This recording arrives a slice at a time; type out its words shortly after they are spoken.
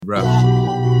bro.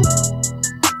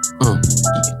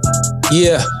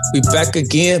 Yeah, we back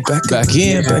again. Back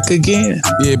Yeah, back again.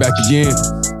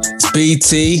 It's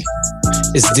BT.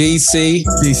 It's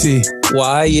DC.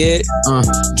 Wyatt.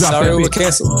 Sorry we're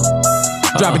canceled.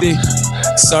 Drop it, D.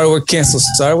 Sorry we're canceled.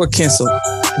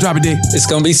 Drop it, D. It's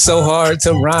gonna be so hard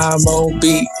to rhyme on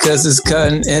beat, cause it's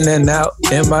cutting in and out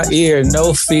in my ear.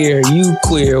 No fear, you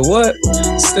queer. What?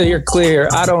 Steer clear.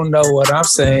 I don't know what I'm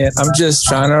saying. I'm just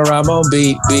trying to rhyme on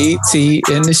beat. BT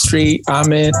in the street.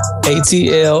 I'm in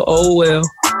ATL. Oh well.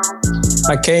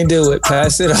 I can't do it.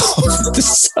 Pass it off the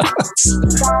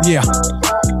sides. Yeah.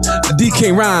 D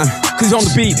can't rhyme, cause he's on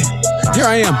the beat. Here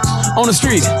I am, on the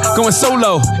street, going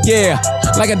solo. Yeah.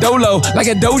 Like a dolo, like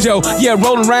a dojo. Yeah,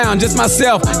 rolling around, just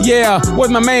myself. Yeah,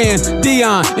 with my man,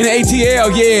 Dion, in the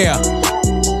ATL. Yeah.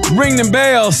 Ring them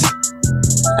bells.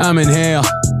 I'm in hell.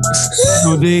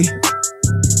 No D,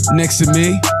 next to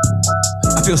me.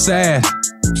 I feel sad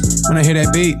when I hear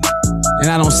that beat. And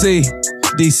I don't see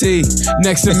DC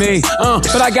next to me.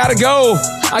 But I gotta go.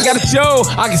 I got a show.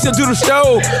 I can still do the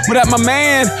show without my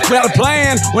man, without a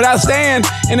plan, without a stand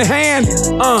in the hand.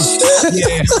 Yeah. All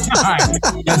right.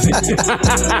 That's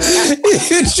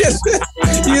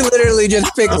it. you literally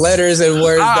just pick letters and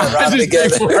words that rhyme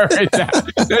together.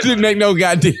 That didn't make no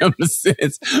goddamn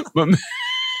sense. But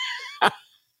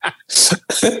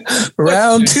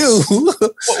round two.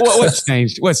 What's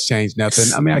changed? What's changed?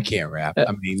 Nothing. I mean, I can't rap.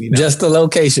 I mean, just the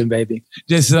location, baby.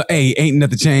 Just hey, ain't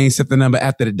nothing changed except the number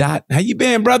after the dot. How you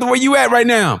been, brother? Where you at right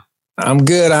now? I'm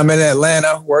good. I'm in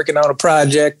Atlanta working on a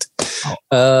project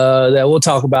that we'll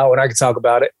talk about when I can talk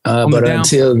about it. But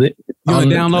until you on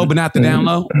the down low, but not the down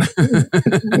low.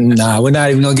 Nah, we're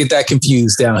not even gonna get that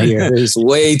confused down here. There's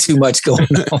way too much going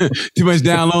on. Too much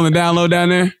down low and down low down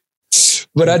there.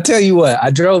 But I tell you what, I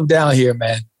drove down here,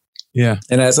 man. Yeah.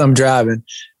 And as I'm driving,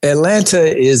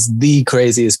 Atlanta is the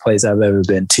craziest place I've ever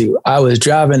been to. I was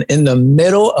driving in the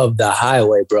middle of the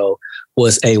highway, bro,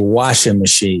 was a washing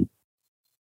machine.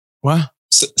 What?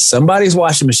 Somebody's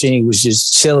washing machine was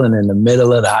just chilling in the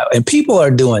middle of the highway. And people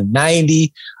are doing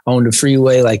 90 on the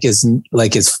freeway like it's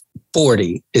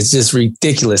 40. It's just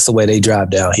ridiculous the way they drive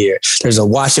down here. There's a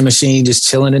washing machine just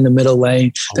chilling in the middle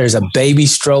lane. There's a baby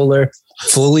stroller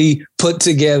fully put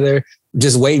together,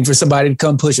 just waiting for somebody to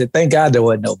come push it. Thank God there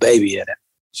wasn't no baby in it.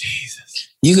 Jesus.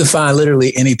 You can find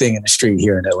literally anything in the street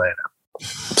here in Atlanta.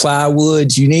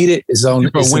 Plywood, you need it. It's on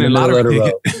it's in the middle of the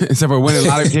road. Except for winning a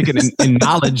lottery ticket in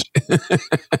knowledge.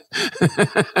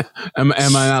 Am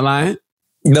I not lying?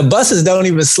 The buses don't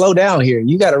even slow down here.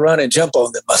 You got to run and jump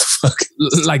on them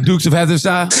motherfuckers. Like Dukes of Hazzard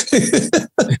style?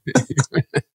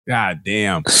 God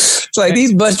damn. It's like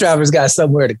these bus drivers got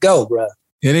somewhere to go, bro.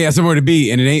 Yeah, they got somewhere to be,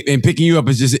 and picking you up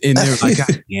is just in there. Like,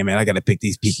 God damn it, I got to pick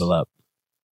these people up.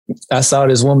 I saw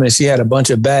this woman. She had a bunch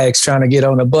of bags trying to get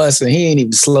on the bus, and he ain't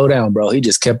even slow down, bro. He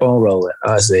just kept on rolling.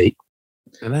 I say,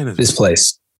 this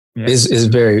place is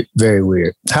very, very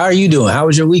weird. How are you doing? How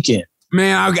was your weekend?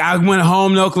 Man, I went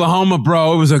home to Oklahoma,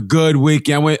 bro. It was a good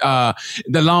weekend. I went,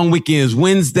 the long weekend is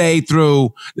Wednesday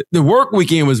through, the work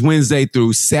weekend was Wednesday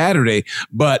through Saturday,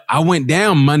 but I went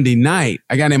down Monday night.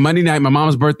 I got in Monday night. My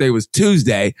mom's birthday was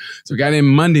Tuesday. So I got in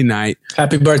Monday night.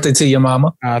 Happy birthday to your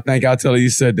mama. Thank you. I'll tell you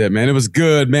said that, man. It was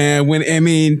good, man.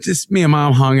 Just me and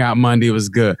mom hung out Monday. It was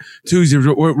good. Tuesday,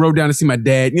 rode down to see my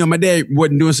dad. You know, my dad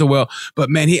wasn't doing so well, but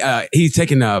man, he's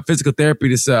taking physical therapy.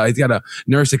 He's got a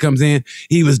nurse that comes in.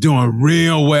 He was doing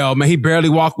real well, man. He barely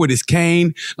walked with his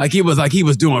cane. Like he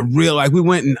was doing real, like we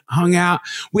went and hung out.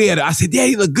 I said,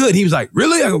 Daddy, you look good. He was like,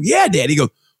 really? I go, yeah, Daddy. He goes,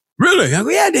 really? I go,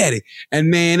 yeah, Daddy.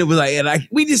 And man, it was like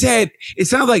we just had, it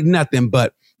sounds like nothing,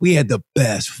 but we had the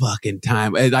best fucking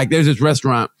time. Like there's this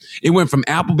restaurant. It went from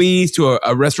Applebee's to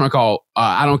a restaurant called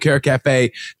I Don't Care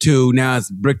Cafe to now it's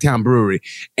Bricktown Brewery.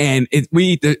 And we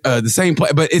eat the same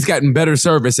place, but it's gotten better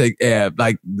service. Like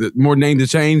the more names have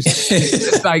changed.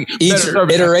 It's like each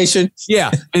iteration.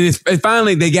 Yeah. And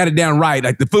finally they got it down right.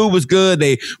 Like the food was good.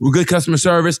 They were good customer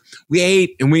service. We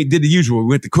ate and we did the usual. We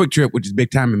went to Quick Trip, which is big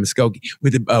time in Muskogee.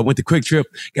 Went to Quick Trip,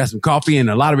 got some coffee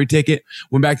and a lottery ticket.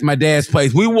 Went back to my dad's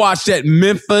place. We watched that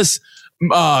Memphis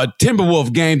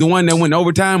Timberwolf game, the one that went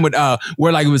overtime with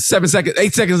where like it was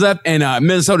 8 seconds left, and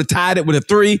Minnesota tied it with a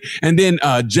 3, and then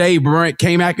Jay Morant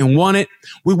came back and won it.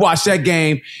 We watched that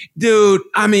game, dude.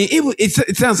 I mean,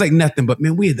 it sounds like nothing, but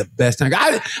man, we had the best time.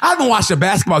 I haven't watched a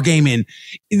basketball game in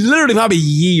literally probably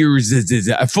years. It's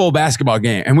a full basketball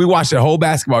game, and we watched a whole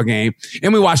basketball game,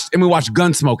 and we watched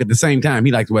Gunsmoke at the same time.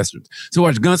 He likes westerns, so we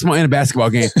watched Gunsmoke and a basketball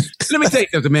game. Let me tell you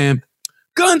something, man.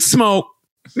 Gunsmoke,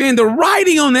 man, the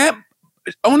writing on that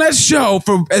on that show,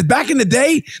 for back in the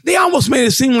day, they almost made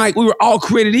it seem like we were all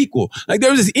created equal. Like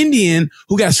there was this Indian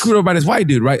who got screwed over by this white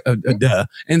dude, right? Duh.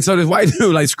 And so this white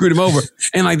dude like screwed him over,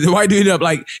 and like the white dude ended up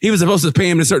like he was supposed to pay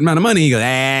him a certain amount of money. He goes,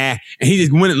 and he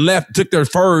just went and left, took their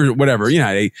fur, or whatever. You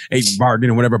know, they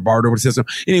bargained or whatever, bartered over the system.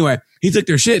 Anyway, he took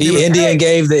their shit. The Indian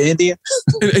gave the Indian.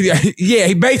 Yeah,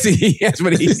 he basically that's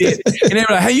what he did. And they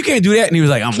were like, "Hey, you can't do that." And he was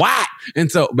like, "I'm white."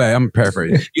 And so, but I'm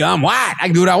paraphrasing. Yeah, I'm white. I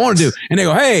can do what I want to do. And they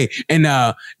go, "Hey," and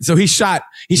so he shot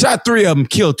 3 of them,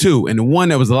 killed 2, and the one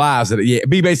that was alive said, "Yeah,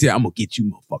 be basically, I'm gonna get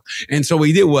you, motherfucker." And so what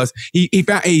he did was he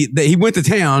went to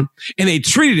town and they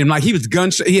treated him like he was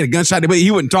gunshot. He had a gunshot, but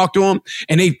he wouldn't talk to him,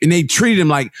 and they treated him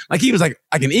like he was like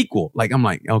an equal. Like I'm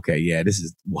like, okay, yeah, this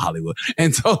is Hollywood.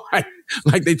 And so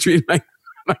like they treated him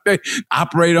like they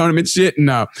operate on him and shit.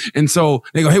 And so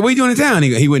they go, "Hey, what are you doing in town?"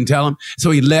 He wouldn't tell him. So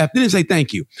he left. Didn't say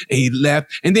thank you. And he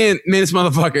left. And then, man, this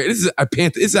motherfucker, this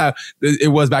is how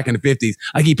it was back in the 50s.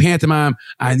 Like he pantomime,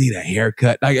 "I need a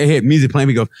haircut." Like I had music playing.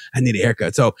 He goes, "I need a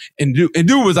haircut." So, and dude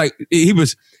was like, he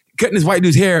was cutting this white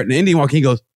dude's hair, and the Indian walking, he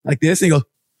goes like this. And he goes,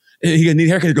 "He gonna need a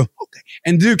haircut." He goes, "Okay."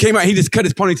 And dude came out, he just cut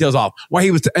his ponytails off while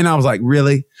he was, and I was like,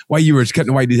 "Really? Why you were just cutting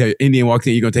the white dude's hair?" Indian walks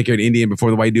in, "You're gonna take care of the Indian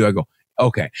before the white dude?" I go,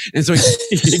 "Okay." And so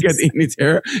he got the Indian's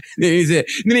hair. And then he said,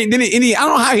 then I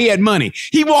don't know how he had money.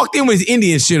 He walked in with his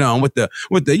Indian shit on, with the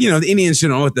the Indian shit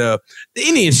on, with the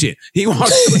Indian shit. He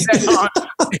walked in with that on.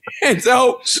 And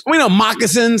so,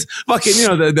 moccasins, fucking,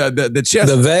 the chest.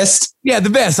 The vest? Yeah, the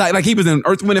vest. Like he was in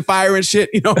Earth, Wind, and Fire and shit,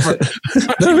 The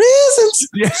reasons.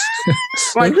 Yeah.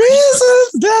 Like, the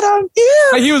reasons that I'm here.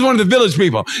 Like he was one of the village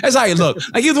people. That's how he looked.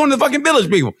 Like he was one of the fucking village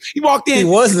people. He walked in. He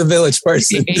was the village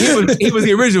person. He was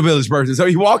the original village person. So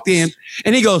he walked in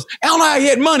and he goes, "I don't know how he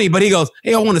had money," but he goes,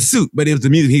 "Hey, I want a suit." But it was the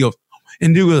music. He goes,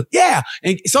 and dude goes, "Yeah."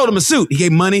 And he sold him a suit. He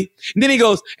gave money. And then he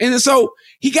goes, and so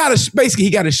he got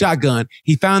a shotgun.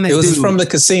 He found that it was dude from the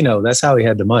casino. That's how he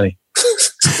had the money.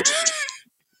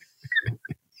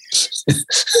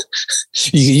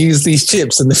 You can use these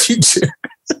chips in the future.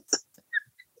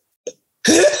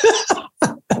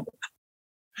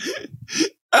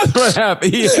 That's what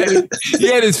happened. He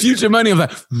had his future money. I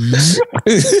was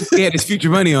like, he had his future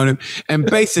money on him. And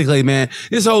basically, man,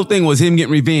 this whole thing was him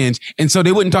getting revenge. And so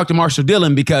they wouldn't talk to Marshall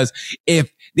Dillon, because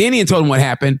if the Indian told him what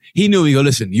happened, he knew, he go,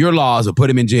 "Listen, your laws will put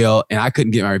him in jail and I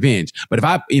couldn't get my revenge. But if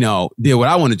I, did what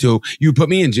I wanted to, you put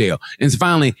me in jail." And so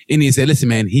finally, Indian said, "Listen,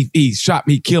 man, he shot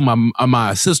me, killed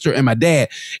my sister and my dad."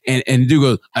 And the dude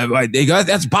goes, they go,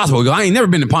 "That's impossible." He goes, "I ain't never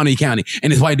been to Pawnee County."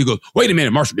 And this white dude goes, "Wait a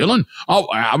minute, Marshall Dillon? Oh,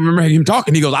 I remember him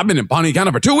talking." He goes, "I've been in Pawnee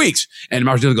County for 2 weeks." And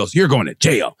Marshall Dillon goes, "You're going to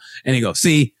jail." And he goes,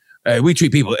 "See, we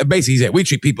treat people," basically he said, "We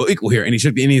treat people equal here." And he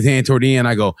shook the Indian's hand toward the end.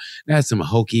 I go, "That's some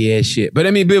hokey ass shit." But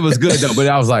I mean, it was good though. But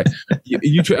I was like,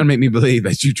 you trying to make me believe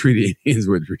that you treated Indians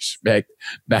with respect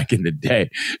back in the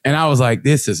day. And I was like,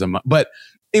 this is but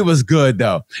it was good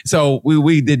though. So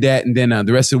we did that. And then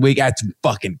the rest of the week, I had some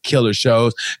fucking killer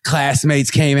shows. Classmates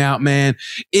came out, man.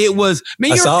 It was,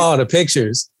 man. I saw all the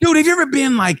pictures. Dude, have you ever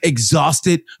been like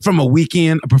exhausted from a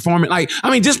weekend of performing? Like,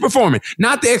 I mean, just performing,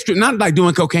 not the extra, not like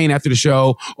doing cocaine after the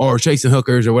show or chasing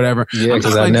hookers or whatever. Yeah,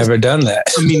 because I've never done that.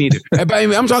 Me neither. But I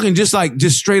mean, I'm talking just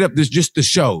straight up, just the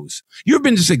shows. You've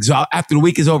been just exhausted after the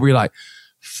week is over. You're like,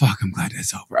 fuck, I'm glad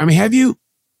that's over. I mean, have you?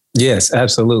 Yes,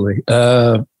 absolutely.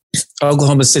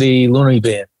 Oklahoma City Lunar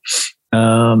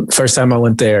Band. First time I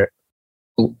went there,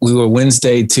 we were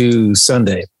Wednesday to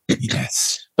Sunday.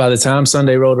 Yes. By the time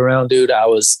Sunday rolled around, dude, I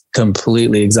was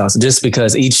completely exhausted, just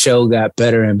because each show got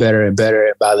better and better and better.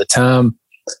 And by the time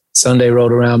Sunday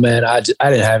rolled around, man, I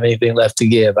didn't have anything left to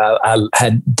give. I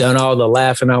had done all the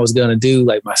laughing I was going to do.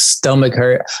 Like my stomach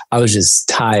hurt. I was just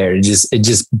tired. It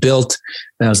just built.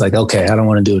 And I was like, okay, I don't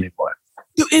want to do it anymore.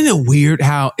 Dude, isn't it weird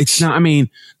how it's not, I mean,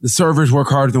 the servers work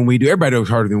harder than we do. Everybody works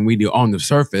harder than we do on the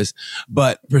surface.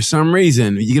 But for some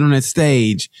reason, you get on that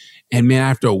stage and man,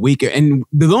 after a week, and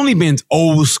the Lonely Ben's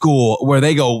old school where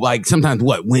they go like sometimes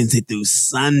Wednesday through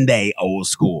Sunday old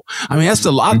school. I mean, that's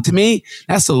the lot to me.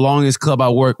 That's the longest club I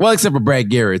work. Well, except for Brad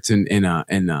Garrett's in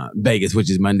Vegas, which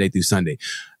is Monday through Sunday.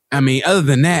 I mean, other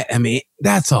than that, I mean,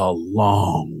 that's a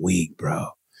long week, bro.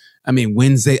 I mean,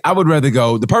 Wednesday, I would rather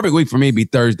go. The perfect week for me would be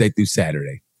Thursday through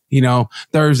Saturday.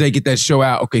 Thursday, get that show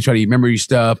out. Okay, try to remember your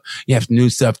stuff. You have some new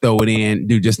stuff, throw it in.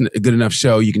 Do just a good enough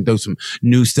show. You can throw some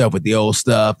new stuff with the old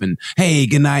stuff. And hey,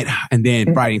 good night. And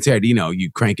then Friday and Saturday,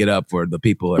 you crank it up for the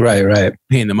people that are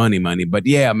paying the money. But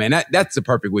yeah, man, that's the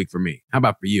perfect week for me. How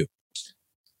about for you?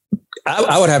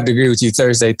 I would have to agree with you.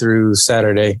 Thursday through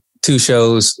Saturday. 2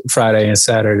 shows, Friday and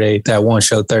Saturday. That 1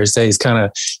 show Thursday is kind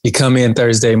of, you come in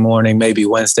Thursday morning, maybe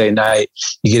Wednesday night.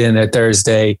 You get in there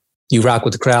Thursday. you rock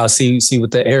with the crowd, see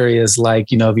what the area is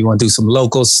like. You know, if you want to do some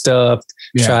local stuff,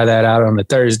 try that out on the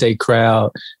Thursday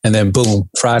crowd. And then boom,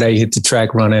 Friday, hit the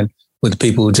track running with the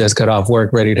people who just got off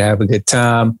work, ready to have a good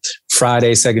time.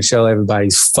 Friday, second show,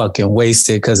 everybody's fucking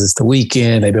wasted because it's the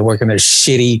weekend. They've been working their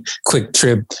shitty Quick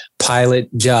Trip pilot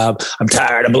job. I'm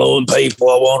tired of blowing people.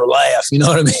 I want to laugh. You know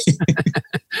what I mean?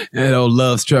 That old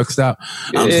Love's truck stop.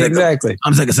 Exactly.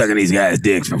 I'm sick of sucking these guys'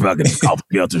 dicks for fucking coffee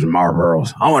filters and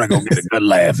Marlboros. I want to go get a good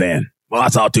laugh in. Well, I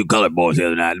saw two colored boys the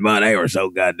other night, but they were so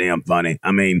goddamn funny.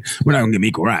 I mean, we're not going to give them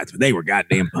equal rights, but they were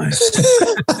goddamn funny.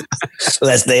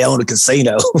 Unless they own a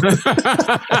casino.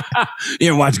 You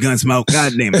ever watch Gunsmoke?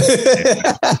 Goddamn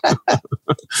it.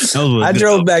 I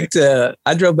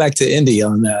drove back to Indy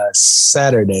on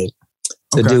Saturday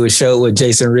to do a show with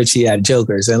Jason Ritchie at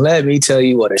Jokers. And let me tell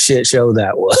you what a shit show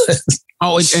that was.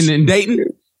 Oh, and in Dayton?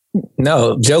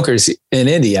 No, Jokers in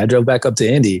Indy. I drove back up to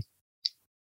Indy.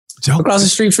 Across the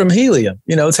street from Helium,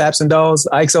 you know, Taps and Dolls,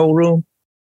 Ike's old room.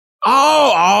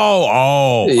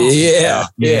 Oh. Yeah.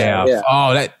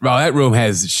 Oh, that room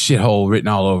has shithole written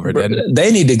all over it, doesn't it?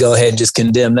 They need to go ahead and just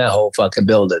condemn that whole fucking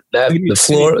building.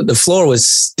 The floor was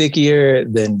stickier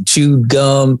than chewed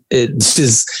gum. It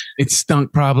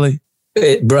stunk probably.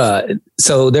 Bruh.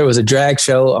 So there was a drag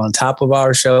show on top of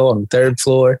our show on the third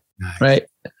floor, right?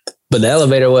 But the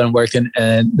elevator wasn't working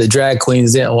and the drag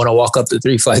queens didn't want to walk up the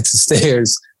 3 flights of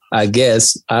stairs. I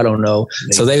guess. I don't know.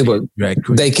 So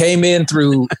they came in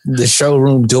through the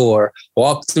showroom door,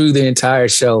 walked through the entire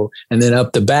show, and then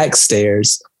up the back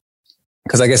stairs.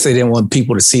 Because I guess they didn't want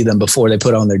people to see them before they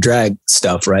put on their drag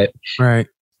stuff, right? Right.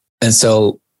 And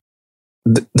so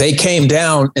they came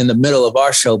down in the middle of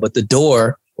our show, but the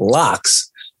door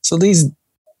locks. So these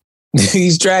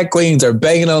drag queens are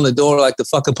banging on the door like the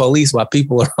fucking police while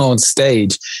people are on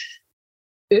stage.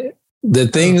 The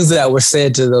things that were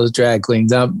said to those drag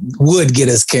queens would get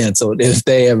us canceled if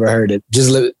they ever heard it.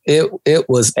 It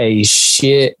was a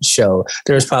shit show.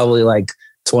 There's probably like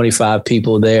 25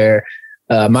 people there.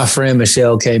 My friend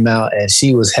Michelle came out and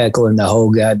she was heckling the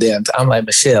whole goddamn time. I'm like,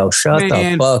 Michelle, shut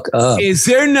the fuck up. Is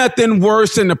there nothing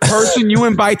worse than the person you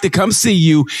invite to come see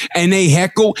you and they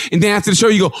heckle and then after the show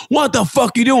you go, what the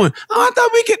fuck you doing? Oh, I thought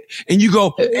we could. And you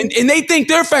go, and they think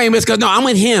they're famous because no, I'm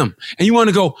with him. And you want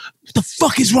to go, what the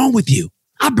fuck is wrong with you?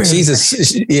 She's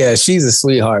a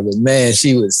sweetheart, but man,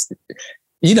 she was,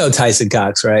 you know, Tyson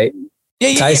Cox, right?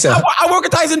 Yeah. Tyson. I worked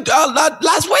with Tyson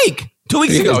last week, 2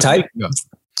 weeks ago.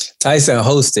 Tyson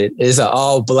hosted. It's an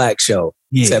all black show,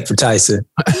 except for Tyson.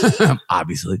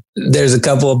 Obviously, there's a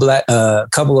couple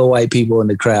of white people in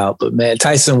the crowd, but man,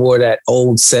 Tyson wore that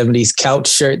old 70s couch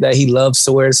shirt that he loves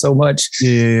to wear so much.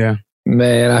 Yeah.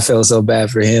 Man, I felt so bad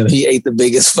for him. He ate the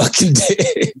biggest fucking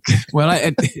dick. Well,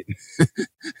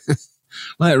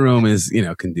 that room is, you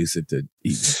know, conducive to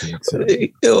eating. So.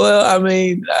 Well, I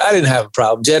mean, I didn't have a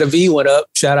problem. Jetta V went up.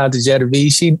 Shout out to Jetta V.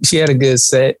 She had a good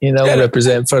set, you know,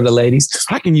 represent for the ladies.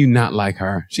 How can you not like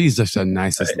her? She's just the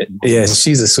nicest. Yeah,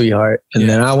 she's a sweetheart. And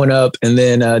then I went up, and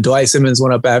then Dwight Simmons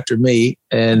went up after me,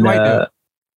 and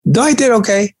Dwight did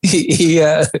okay.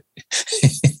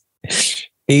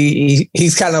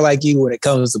 He's kind of like you when it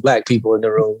comes to black people in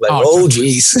the room. Like,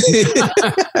 geez.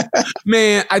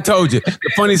 Man, I told you.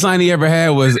 The funniest line he ever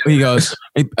had was, he goes,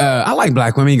 I like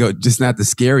black women. He goes, just not the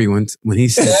scary ones. When he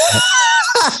said that.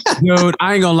 Dude,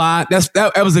 I ain't gonna lie.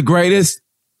 That was the greatest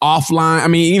offline. I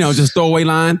mean, you know, just throwaway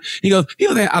line. He goes,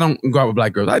 I don't go out with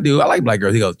black girls. I do. I like black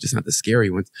girls. He goes, just not the scary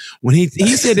ones. When he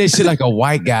said that shit like a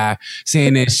white guy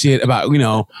saying that shit about, you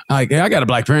know, like, hey, I got a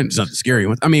black friend, just not the scary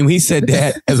ones. I mean, when he said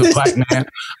that as a black man,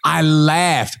 I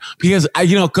laughed because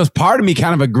because part of me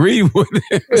kind of agreed with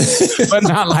it, but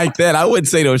not like that. I wouldn't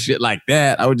say those shit like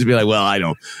that. I would just be like, well, I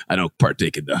don't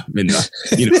partake in the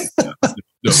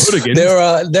hooligans.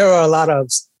 There are a lot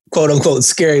of quote unquote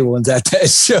scary ones at that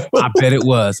show. I bet it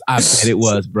was,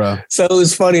 bro. So it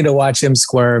was funny to watch him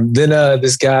squirm. Then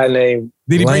this guy named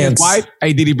Did he Lance, bring his wife?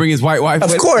 Hey, did he bring his white wife?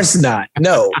 Of course not.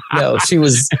 No. She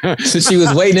was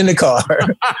waiting in the car.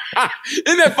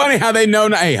 Isn't that funny how they know?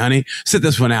 Hey, honey, sit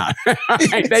this one out.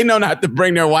 They know not to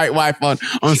bring their white wife on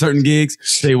certain gigs.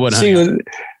 Say what? She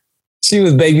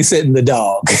was babysitting the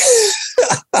dog.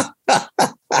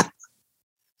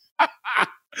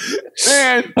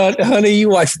 Man, honey, you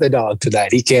watch the dog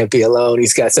tonight. He can't be alone.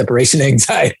 He's got separation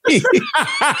anxiety.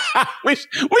 we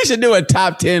should do a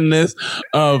top 10 list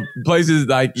of places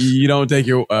like you don't take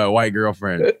your white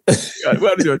girlfriend. We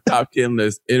ought to do a top 10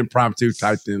 list, impromptu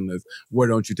top 10 list. Where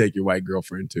don't you take your white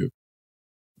girlfriend to?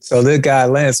 So this guy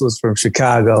Lance was from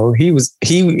Chicago.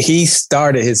 He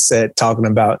started his set talking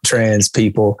about trans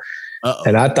people,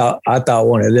 and I thought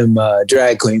one of them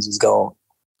drag queens was going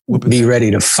to be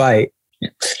ready to fight.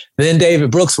 Then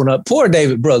David Brooks went up. Poor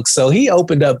David Brooks. So he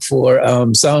opened up for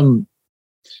some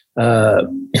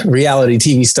reality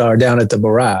TV star down at the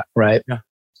Barat, right? Yeah.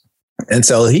 And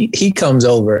so he comes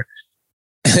over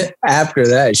after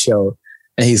that show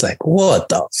and he's like, what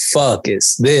the fuck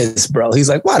is this, bro? He's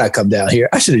like, why'd I come down here?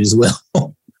 I should have just went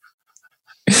home.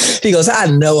 He goes, I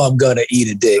know I'm going to eat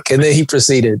a dick. And then he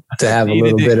proceeded to have a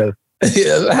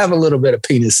little bit of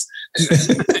penis in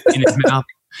his mouth.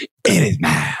 In his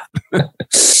mouth.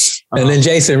 And then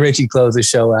Jason Ritchie closed the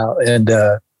show out. And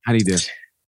how'd he do?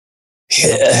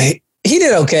 He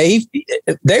did okay.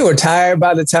 They were tired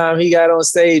by the time he got on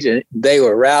stage, and they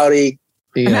were rowdy,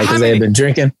 because they had been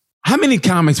drinking. How many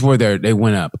comics were there? They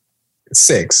went up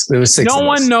 6. There was 6. No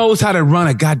one knows how to run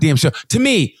a goddamn show. To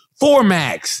me, 4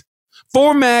 max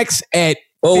at.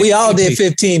 Well, we all did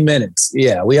 15 minutes.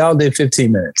 Yeah, we all did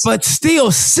 15 minutes. But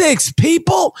still 6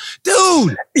 people?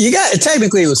 Dude.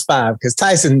 Technically it was 5 because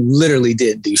Tyson literally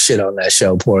didn't do shit on that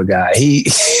show. Poor guy.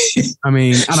 I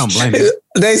mean, I don't blame him.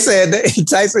 They said that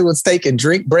Tyson was taking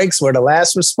drink breaks where the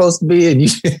laughs were supposed to be, and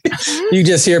you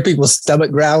just hear people's stomach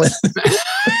growling.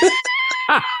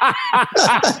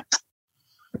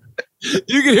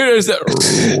 You can hear this.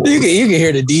 You can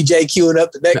hear the DJ queuing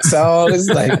up the next song. It's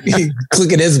like he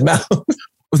clicking his mouth.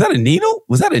 Was that a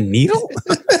needle?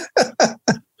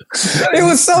 It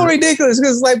was so ridiculous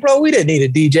because, like, bro, we didn't need a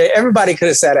DJ. Everybody could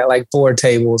have sat at like 4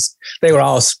 tables. They were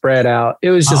all spread out.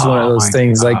 It was just one of those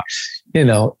things. God. Like,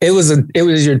 it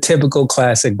was your typical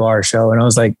classic bar show. And I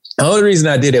was like, the only reason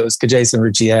I did it was because Jason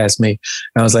Ritchie asked me.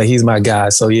 And I was like, he's my guy.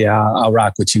 So yeah, I'll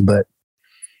rock with you. But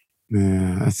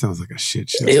man, that sounds like a shit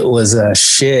show. It was a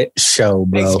shit show,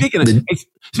 bro. Hey,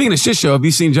 speaking of shit show, have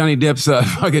you seen Johnny Depp's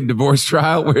fucking divorce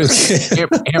trial where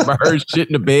Amber Heard's shit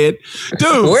in the bed?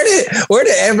 Dude. Where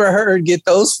did Amber Heard get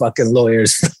those fucking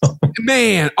lawyers from?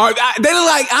 Man, they look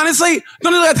like, honestly,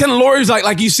 don't they look like kind of lawyers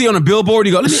like you see on a billboard?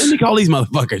 You go, let me call these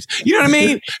motherfuckers. You know what I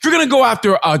mean? If you're going to go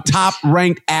after a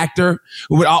top-ranked actor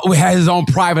who has his own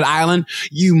private island,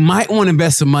 you might want to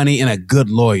invest some money in a good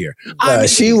lawyer.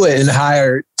 She went and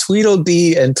hired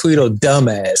Tweedledee and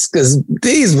Tweedledumbass because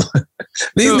these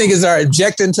niggas are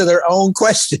objecting to their own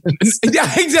questions.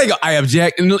 Yeah, exactly. I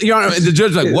object, and the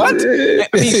judge's like, "What?"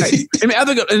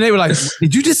 And they were like,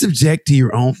 "Did you just object to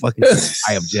your own fucking?"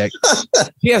 I object.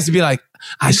 He has to be like,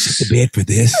 "I shit the bed for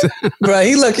this." Bro,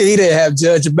 he lucky he didn't have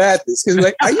Judge Mathis because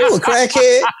like, are you a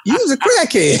crackhead? You was a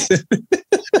crackhead.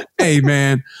 Hey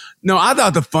man. No, I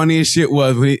thought the funniest shit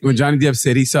was when Johnny Depp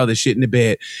said he saw the shit in the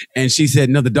bed, and she said,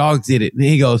 "No, the dogs did it." And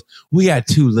he goes, "We got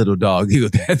 2 little dogs." He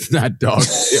goes, "That's not dog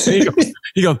shit."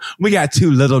 He goes, "We got 2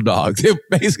 little dogs." They're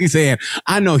basically saying,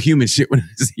 "I know human shit when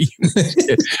I see human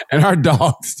shit, and our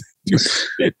dogs do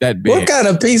shit that big." What kind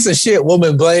of piece of shit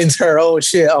woman blames her own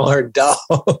shit on her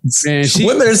dogs? Man,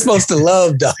 women are supposed to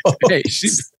love dogs.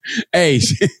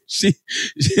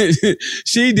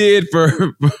 She did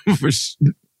for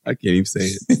I can't even say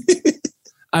it.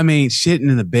 I mean,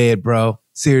 shitting in the bed, bro.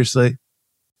 Seriously.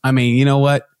 I mean, you know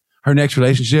what? Her next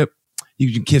relationship,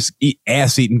 you can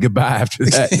ass eating goodbye after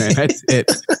that, man. That's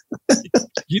it.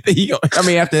 You think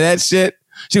after that shit,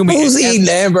 who's eating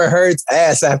Amber Heard's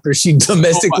ass after she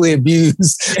domestically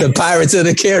abused the Pirates of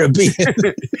the Caribbean?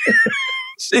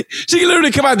 She can literally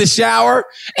come out of the shower,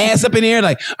 ass up in the air,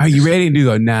 like, "Are you ready?" And you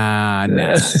go, nah.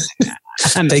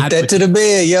 Take that to the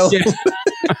bed, yo. Yeah.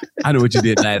 I know what you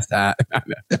did last time.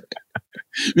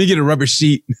 We get a rubber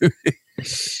sheet.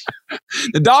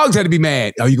 The dogs had to be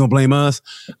mad. "Are you gonna blame us?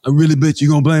 I really bet you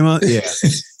gonna blame us?" Yeah.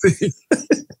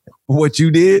 What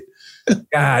you did?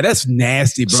 God, that's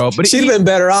nasty, bro. But she'd have been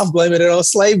better off blaming it on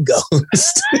Slave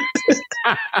Ghost.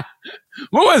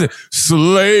 What was it?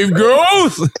 Slave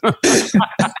Ghost?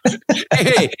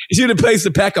 Hey, you should have placed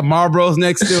a pack of Marlboros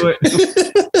next to it.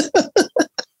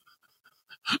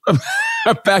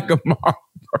 A pack of Marlboros.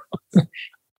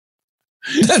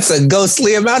 That's a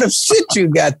ghostly amount of shit you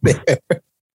got there.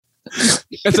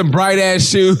 And some bright ass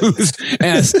shoes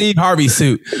and a Steve Harvey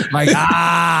suit. Like,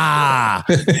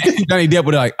 Johnny Depp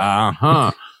would be like,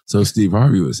 so Steve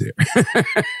Harvey was here.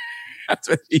 That's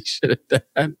what he should have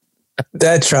done.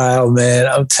 That trial, man,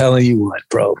 I'm telling you what,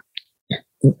 bro.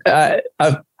 I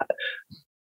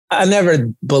never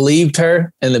believed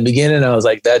her in the beginning. I was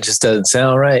like, that just doesn't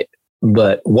sound right.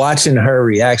 But watching her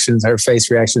reactions, her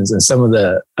face reactions, and some of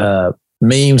the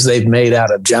memes they've made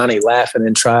out of Johnny laughing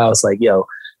in trials, like, yo,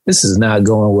 this is not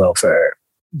going well for her.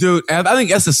 Dude, I think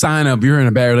that's a sign of you're in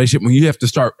a bad relationship when you have to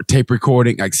start tape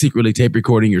recording, like secretly tape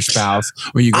recording your spouse.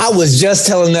 Or you. I was just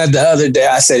telling that the other day.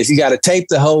 I said, if you got to tape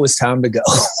the hoe, it's time to go.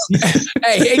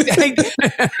 hey, if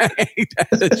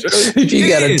you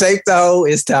got to tape the hoe,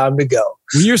 it's time to go.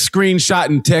 When you're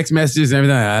screenshotting text messages and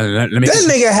everything, that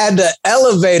nigga had the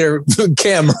elevator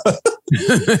camera.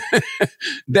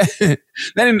 that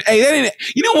ain't,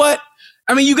 you know what?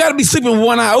 I mean, you got to be sleeping with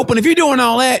one eye open. If you're doing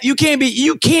all that, you can't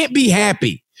be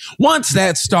happy. Once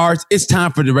that starts, it's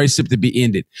time for the relationship to be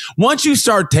ended. Once you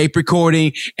start tape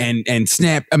recording and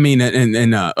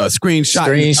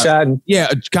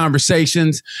screenshotting,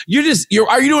 conversations.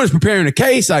 Are you doing is preparing a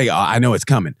case? Like, I know it's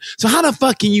coming. So how the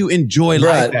fuck can you enjoy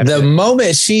life? The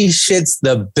moment she shits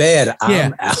the bed,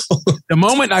 I'm out. The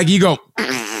moment like you go.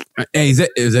 Hey, is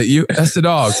that you? That's the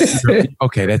dog.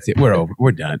 Okay, that's it. We're over.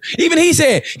 We're done. Even he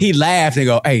said he laughed and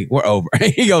go, "Hey, we're over."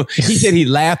 He said he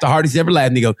laughed the hardest he ever laughed,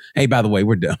 and he goes, "Hey, by the way,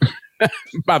 we're done."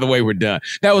 By the way, we're done.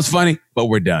 That was funny, but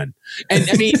we're done. And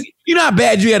I mean, you know how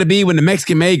bad you got to be when the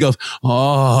Mexican maid goes,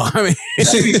 "Oh," I mean, he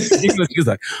was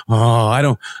like, "Oh, I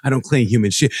don't clean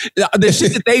human shit." The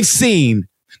shit that they've seen.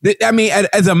 I mean,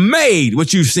 as a maid,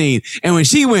 what you've seen, and when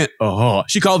she went, "Oh,"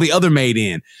 she called the other maid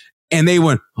in. And they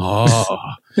went, "Oh,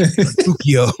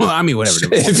 Tokyo." I mean, whatever.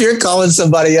 If you're calling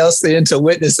somebody else in to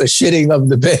witness a shitting of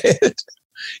the bed.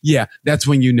 Yeah, that's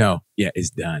when you know. Yeah,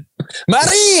 it's done.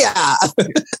 Maria!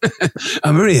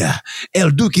 Maria.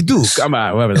 El Duki Duke. Come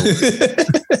on, whatever.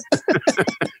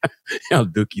 El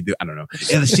Duki Duke. I don't know.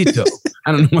 El Chito.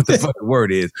 I don't know what the fucking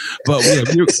word is. But when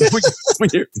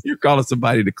you're calling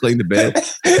somebody to clean the bed.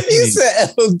 You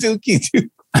said El Duki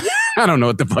Duke. I don't know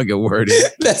what the fucking word is.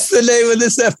 That's the name of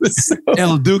this episode.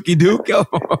 El Dookie Duke.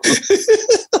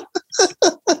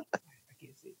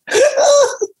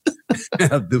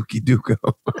 El Dookie Duke.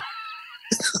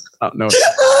 I don't know.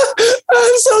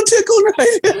 I'm so tickled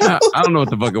right now. I don't know what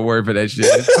the fucking word for that shit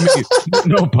is. I mean,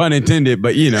 no pun intended,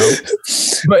 but you know.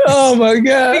 But oh my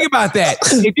God. Think about that.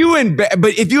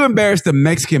 If you embarrass the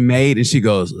Mexican maid and she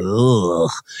goes, ugh,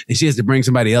 and she has to bring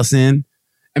somebody else in.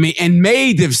 I mean, and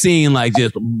maids have seen like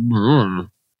just.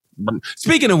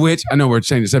 Speaking of which, I know we're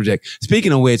changing the subject.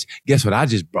 Speaking of which, guess what I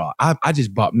just brought? I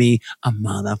just bought me a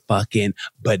motherfucking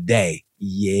bidet.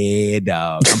 Yeah,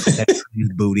 dog. I'm putting his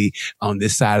booty on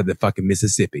this side of the fucking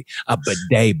Mississippi. A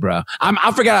bidet, bro.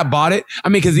 I forgot I bought it. I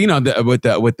mean, because you know, with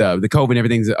the COVID and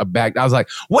everything's back. I was like,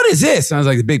 "What is this?" And I was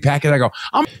like, "The big packet." I go,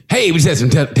 "Hey, we just had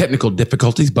some technical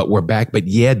difficulties, but we're back." But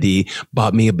yeah, D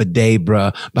bought me a bidet,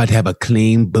 bro. About to have a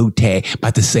clean booty.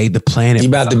 About to save the planet. You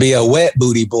about to be a wet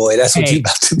booty boy. That's what you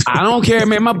about to be. I don't care,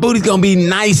 man. My booty's gonna be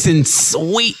nice and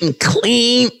sweet and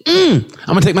clean. I'm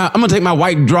gonna take my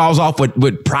white drawers off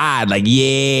with pride. Like,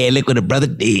 yeah, look what a brother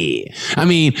did. I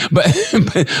mean,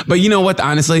 but you know what?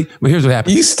 Honestly, but here's what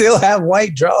happened. You still have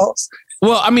white drawers?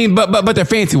 Well, I mean, but they're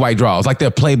fancy white drawers, like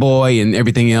they're Playboy and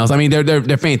everything else. I mean,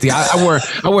 they're fancy. I wear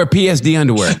PSD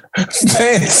underwear.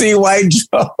 Fancy white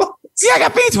drawers. Yeah, I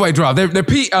got fancy white drawers. They're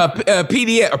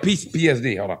PDS or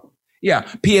PSD. Hold on. Yeah,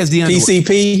 PSD underwear.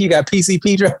 PCP. You got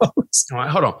PCP drawers. All right,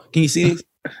 hold on. Can you see these?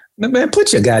 Man,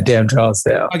 put your goddamn drawers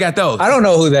down. I got those. I don't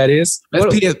know who that is.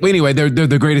 Anyway, they're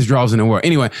the greatest drawers in the world.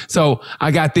 Anyway, so I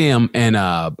got them, and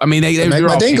I mean they make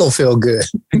my dingo feel good.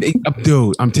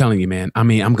 Dude, I'm telling you, man. I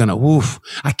mean, I'm gonna woof.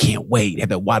 I can't wait. Have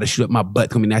that water shoot up my butt.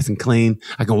 It's gonna be nice and clean.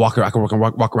 I can walk around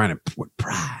with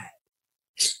pride.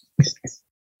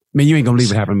 Man, you ain't gonna believe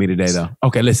what happened to me today, though.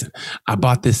 Okay, listen. I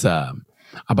bought this like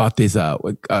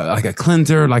a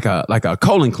cleanser, like a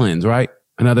colon cleanse, right?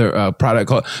 Another product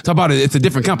called. So I bought it. It's a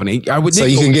different company. So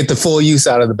you can get the full use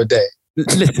out of the bidet.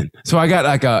 Listen, so I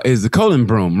got is the colon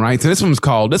broom, right? So this one's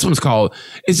called.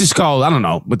 It's just called. I don't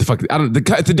know what the fuck.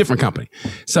 It's a different company.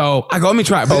 So I go, let me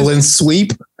try it. Colon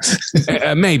sweep.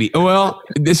 Maybe. Well,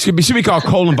 this should be called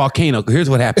colon volcano. Here's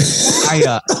what happened.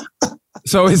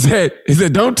 So it said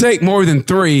don't take more than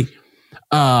 3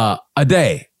 a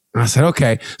day. And I said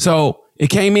okay. So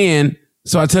it came in.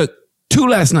 So I took 2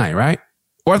 last night, right?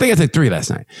 Or I think I took 3 last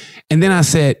night. And then I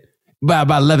said by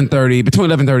about 11:30,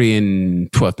 between 11:30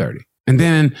 and 12:30. And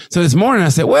then, so this morning I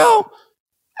said, well,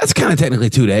 that's kind of technically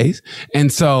 2 days.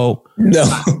 And so,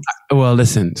 well,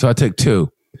 listen, so I took 2.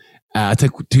 I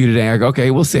took 2 today. I go, okay,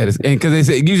 we'll see. And because they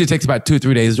say it usually takes about 2 or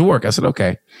 3 days to work. I said,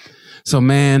 okay. So,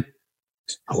 man,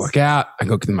 I work out. I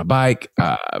go get my bike,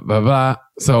 blah, blah.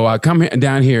 So I come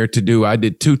down here I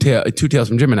did two Tales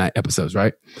from Gemini episodes,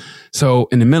 right? So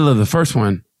in the middle of the first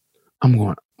one, I'm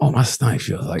going, oh, my stomach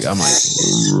feels like, I'm like,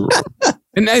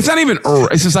 And it's not even,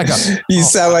 it's just like You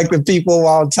sound like the people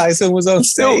while Tyson was on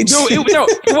stage. No,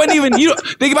 it wasn't even,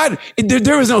 think about it.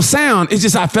 There was no sound. It's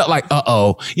just, I felt like, you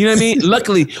know what I mean?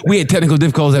 Luckily, we had technical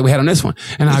difficulties that we had on this one.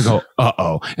 And I go,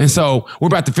 And so we're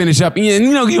about to finish up. And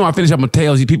you want to finish up on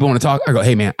tails. You people want to talk. I go,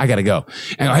 hey man, I got to go.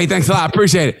 And I go, hey, thanks a lot. I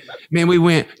appreciate it. Man, we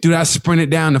went, dude, I sprinted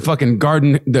down the fucking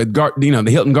the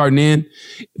Hilton Garden Inn.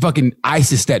 Fucking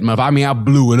iced that motherfucker. I mean, I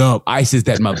blew it up. Iced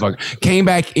that motherfucker. Came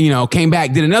back,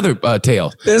 did another tail.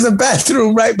 There's a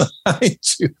bathroom right behind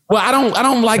you. Well, I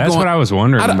don't like. That's going, what I was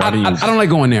wondering. I don't like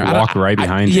going there. Walk right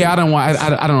behind you. Yeah, I don't want.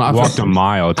 I don't know. I walked a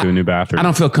mile to a new bathroom. I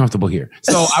don't feel comfortable here,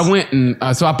 so I went and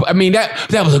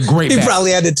that was a great. He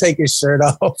probably had to take his shirt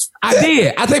off. I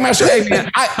did. I take my shirt. Hey, man,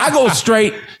 I go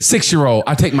straight 6-year-old.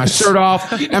 I take my shirt off.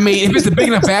 I mean, if it's a big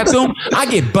enough bathroom, I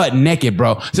get butt naked,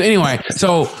 bro. So anyway,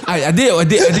 I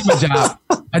did my job.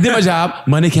 I did my job.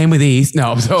 Money came with ease.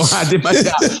 No, so I did my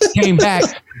job. Came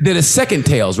back. Did a second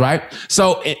tails, right?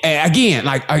 So again,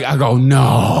 like I go,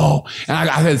 no. And I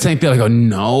had the same feeling. I go,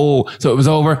 no. So it was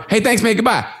over. Hey, thanks, man.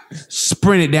 Goodbye.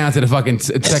 Sprinted down to the fucking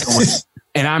second one.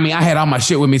 And I mean, I had all my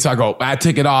shit with me. So I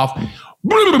took it off.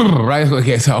 Right?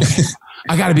 Okay, so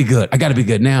I got to be good. I got to be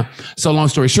good now. So long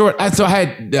story short, I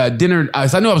had dinner.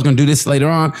 So I knew I was going to do this later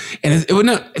on. And it would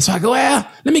not. So I go,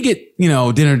 let me get,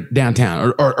 dinner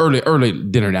downtown or early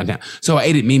dinner downtown. So I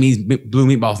ate at Mimi's Blue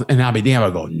Meatballs and I'll be damn. I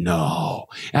go, no.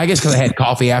 And I guess because I had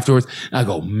coffee afterwards. And I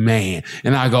go, man.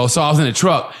 And I go, so I was in the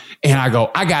truck. And I go,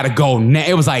 I gotta go now.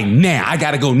 It was like, now. I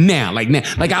gotta go now. Like now.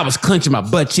 Like I was clenching my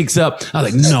butt cheeks up. I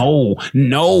was like,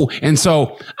 no. And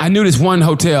so I knew this one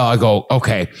hotel. I go,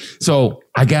 okay. So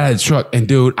I got out of the truck and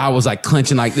dude, I was like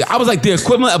clenching. I was like the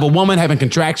equivalent of a woman having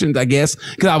contractions, I guess.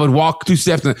 Cause I would walk 2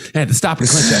 steps and had to stop and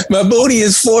clench that. My booty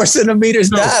is 4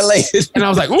 centimeters dilated. And I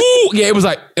was like, ooh. Yeah, it was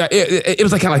like, it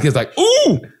was like kind of like this, like,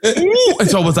 ooh. And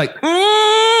so it was like,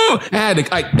 ooh. I had to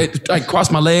cross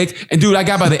my legs. And dude, I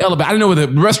got by the elevator. I didn't know where the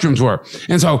restrooms were.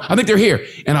 And so I think they're here.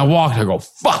 And I walked. I go,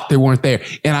 fuck, they weren't there.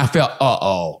 And I felt,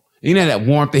 you know that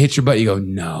warmth that hits your butt? You go,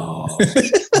 no.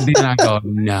 And then I go,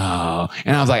 no.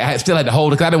 And I was like, I still had to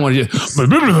hold it because I didn't want to just,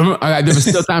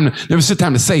 there was still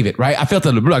time to save it, right? I felt it.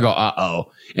 I go,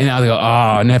 And I was like,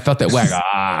 and I felt that way.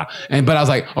 I go, but I was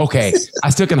like, okay, I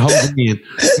still can hold it in.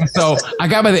 And so I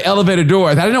got by the elevator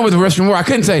door. I didn't know where the restroom were. I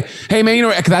couldn't say, hey man,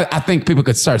 because I think people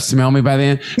could start smelling me by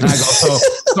then. And I go, so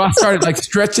I started like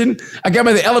stretching. I got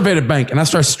by the elevator bank and I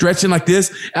started stretching like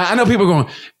this. I know people are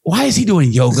going, why is he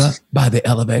doing yoga by the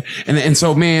elevator? And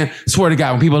so, man, swear to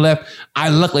God, when people left,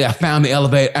 luckily I found the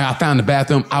elevator. I found the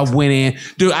bathroom. I went in.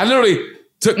 Dude, I literally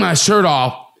took my shirt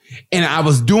off and I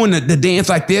was doing the dance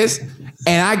like this.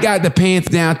 And I got the pants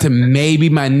down to maybe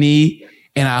my knee.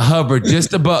 And I hovered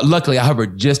just above, luckily I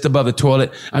hovered just above the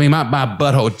toilet. I mean, my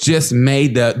butthole just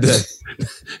made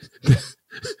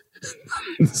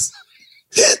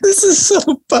This is so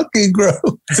fucking gross.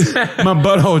 My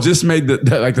butthole just made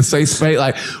the safe space,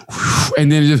 like,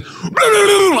 and then just,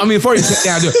 I mean, before you sit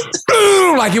down,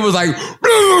 like it was like,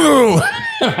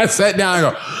 I sat down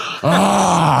and go,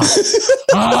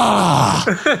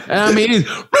 and I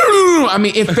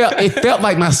mean, it felt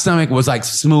like my stomach was like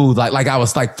smooth, like I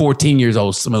was like 14 years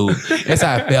old smooth. That's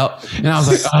how it felt. And I was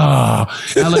like,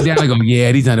 and I looked down and I go,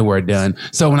 yeah, these underwear are done.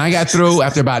 So when I got through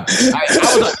after about,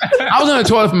 I was on the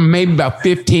toilet for maybe about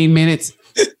 15 minutes.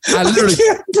 I literally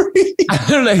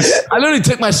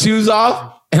took my shoes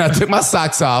off and I took my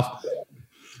socks off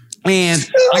and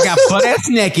I got butt ass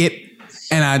naked.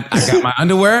 And I got my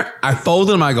underwear. I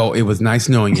folded them. I go, it was nice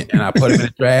knowing it. And I put them in the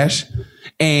trash.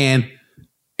 And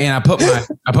I put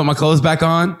my clothes back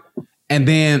on. And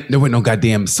then there wasn't no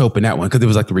goddamn soap in that one because it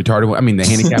was like the retarded one. I mean, the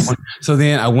handicap one. So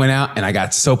then I went out and I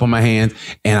got soap on my hands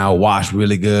and I washed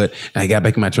really good. And I got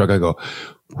back in my truck. I go,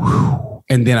 whew.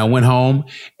 And then I went home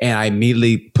and I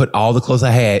immediately put all the clothes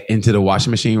I had into the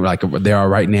washing machine, like they are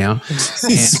right now.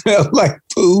 It smelled like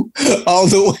poo all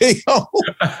the way home.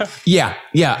 Yeah.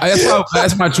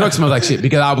 That's my truck smells like shit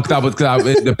because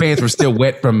the pants were still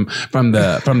wet from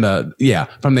the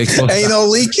explosive. Anal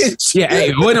leakage. Yeah,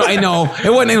 it wasn't anal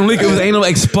leakage. It was anal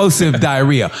explosive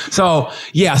diarrhea. So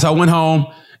I went home.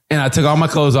 And I took all my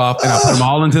clothes off and I put them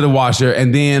all into the washer.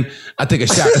 And then I took a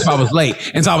shower. That's why I was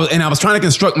late. And so I was trying to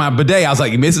construct my bidet. I was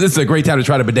like, this is a great time to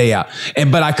try the bidet out.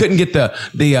 But I couldn't get the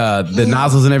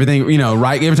nozzles and everything,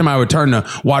 right. Every time I would turn the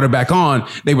water back on,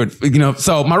 they would,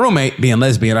 so my roommate being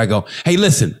lesbian, I go, hey,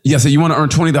 listen, so you want to earn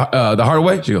 20 the hard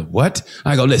way? She goes, what?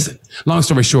 I go, listen, long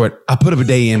story short, I put a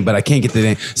bidet in, but I can't get the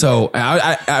thing. So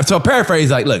so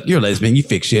paraphrase, like, look, you're a lesbian, you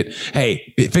fix shit.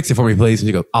 Hey, fix it for me, please. And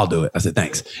she goes, I'll do it. I said,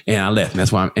 thanks. And I left.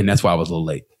 And that's why I was a little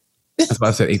late. That's why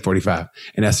I said 8:45.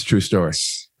 And that's the true story.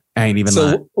 I ain't even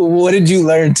lying. So what did you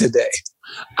learn today?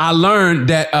 I learned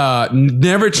that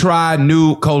never try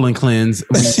new colon cleanse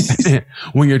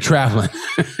when you're traveling.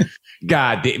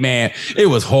 God, man, it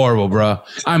was horrible, bro.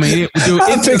 I mean, dude,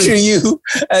 I picture you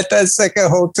at that second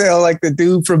hotel, like the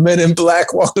dude from Men in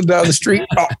Black walking down the street.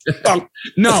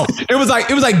 No, it was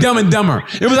like Dumb and Dumber.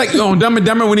 It was like on Dumb and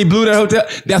Dumber when he blew that hotel.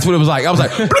 That's what it was like. I was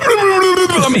like,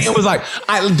 I mean, it was like,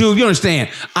 dude, you understand?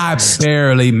 I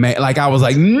barely made. Like, I was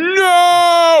like,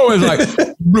 no. It was like,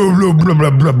 blah, blah, blah,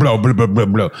 blah, blah, blah, blah, blah,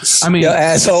 blah. I mean, your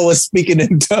asshole was speaking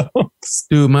in tongues.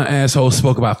 Dude, my asshole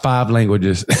spoke about 5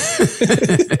 languages.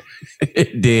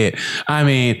 It did. I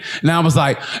mean, and I was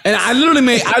like, and I literally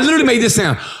made this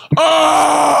sound.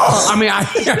 Oh, I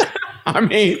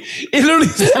mean, it literally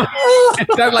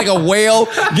sounded like a whale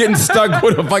getting stuck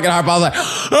with a fucking harp. I was like,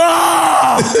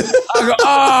 oh, I go,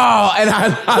 oh, and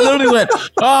I literally went,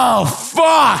 oh,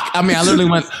 fuck. I mean, I literally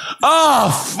went, oh,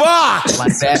 fuck,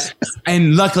 like that.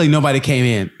 And luckily nobody came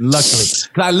in. Luckily.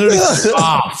 'Cause I literally said,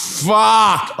 oh,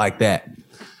 fuck, like that.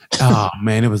 Oh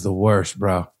man, it was the worst,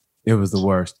 bro. It was the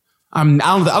worst. I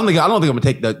don't think I'm gonna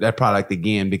take that product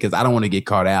again because I don't want to get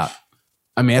caught out.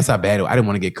 I mean, that's how bad I didn't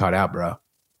want to get caught out, bro.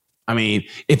 I mean,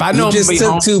 if I know you just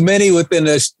took too many within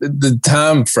the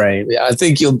time frame, I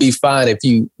think you'll be fine if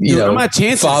you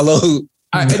follow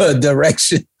the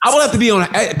direction. I will have to be on.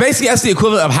 Basically, that's the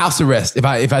equivalent of house arrest. If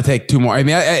I take 2 more, I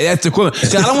mean, that's the equivalent.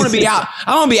 I don't want to be out.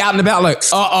 I don't want to be out and about like,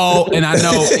 and I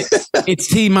know it's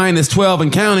T-12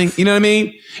 and counting. You know what I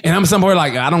mean? And I'm somewhere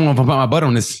like I don't want to put my butt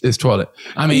on this toilet.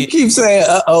 I mean, you keep saying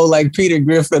like Peter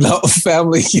Griffin,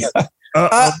 Family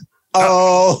Guy.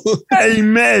 Hey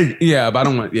Meg. Yeah, but I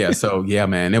don't want. Yeah, so yeah,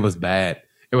 man, it was bad.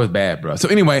 It was bad, bro. So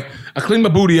anyway, I cleaned my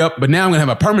booty up, but now I'm gonna have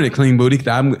a permanent clean booty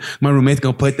because my roommate's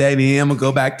gonna put that in. I'm gonna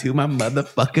go back to my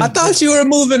motherfucking. I thought you were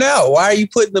moving out. Why are you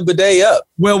putting the bidet up?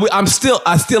 Well, I still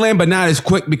am, but not as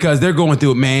quick because they're going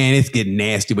through it. Man, it's getting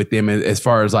nasty with them as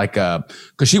far as like,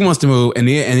 because she wants to move, and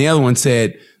the other one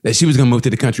said that she was gonna move to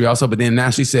the country also, but then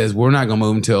now she says we're not gonna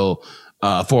move until.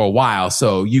 For a while,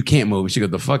 so you can't move. She goes,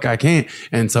 the fuck I can't.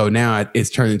 And so now it's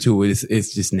turned into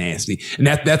it's just nasty. And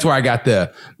that's where I got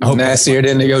nastier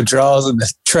than your drawers in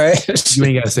the trash. You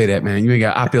ain't gotta say that, man. You ain't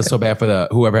got. I feel so bad for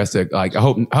whoever has to like. I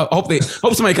hope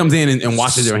somebody comes in and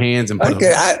washes their hands and put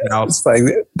it's like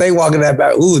they walking that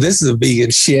back. Ooh, this is a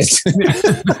vegan shit.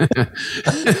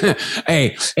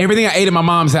 Hey, everything I ate at my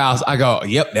mom's house, I go,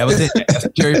 yep, that was it. That's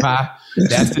the cherry pie.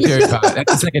 That's the cherry pie.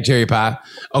 That's the second cherry pie.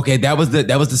 Okay, that was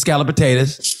the scalloped potatoes.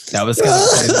 That was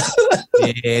scalloped potatoes.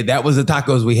 Yeah, that was the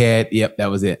tacos we had. Yep, that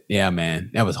was it. Yeah, man,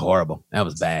 that was horrible. That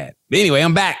was bad. But anyway,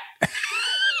 I'm back.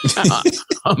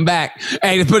 I'm back.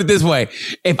 Hey, let's put it this way: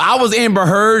 if I was Amber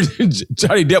Heard,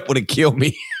 Johnny Depp would have killed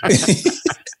me.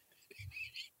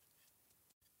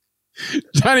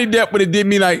 Johnny Depp would have did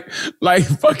me like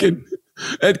fucking.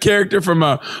 That character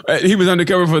from he was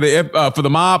undercover for the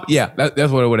mob. Yeah,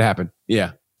 that's what would have happened.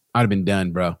 Yeah, I'd have been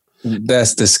done, bro.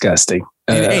 That's disgusting.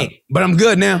 Hey, but I'm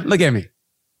good now. Look at me.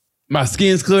 My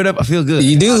skin's cleared up. I feel good.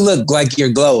 You do look like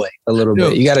you're glowing a little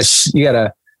bit. You got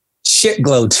a shit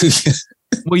glow to you.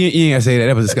 Well, you ain't gotta say that.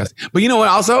 That was disgusting. But you know what?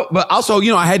 Also,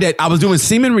 I had that. I was doing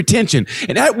semen retention,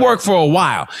 and that worked for a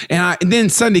while. And then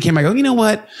Sunday came. I go, you know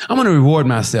what? I'm gonna reward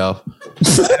myself.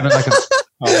 I'm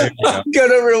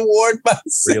gonna reward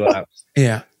myself. Relapse.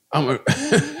 Yeah. Are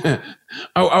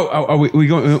we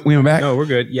going? We went back? No, we're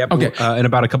good. Yep. Okay. In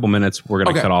about a couple minutes, we're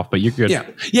gonna cut off, but you're good.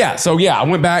 Yeah. So I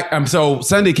went back. So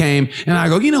Sunday came, and I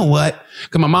go, you know what?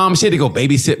 Because my mom, she had to go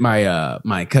babysit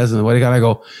my cousin. What I got? I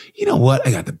go, you know what?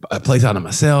 I got a place out of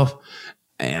myself,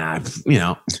 and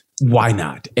why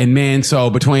not? And man, so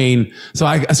I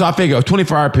figure a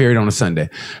 24-hour period on a Sunday.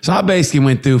 So I basically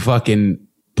went through fucking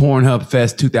Pornhub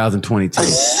Fest 2022,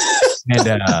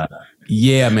 and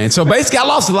yeah, man. So basically, I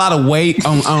lost a lot of weight in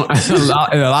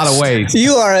a lot of ways.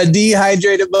 You are a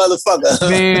dehydrated motherfucker,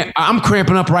 man. I'm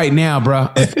cramping up right now, bro.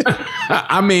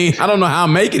 I mean, I don't know how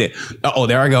I'm making it. Oh,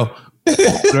 there I go.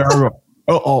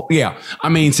 Oh, yeah. I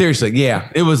mean, seriously,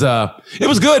 yeah. It was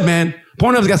good, man.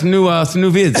 Pornhub's got some new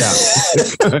vids out.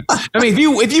 I mean,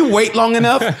 if you wait long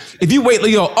enough, you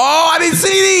go, I didn't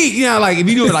see these. Like if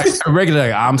you do it like a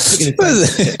regular, I'm sticking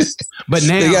it. But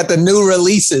now they got the new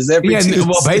releases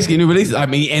basically new releases. I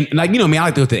mean, and like me, I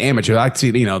like to go to the amateur. I like to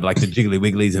see like the Jiggly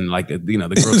Wigglies and like the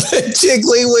girls.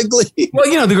 Jiggly Wiggly.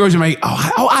 Well, the girls are like,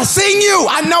 I seen you,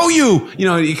 I know you.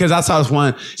 Because I saw this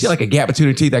one. She had like a gap between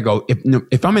her teeth. I go,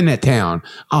 if I'm in that town,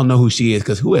 I'll know who she is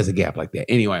because who has a gap like that?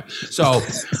 Anyway, so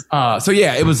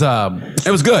yeah, it was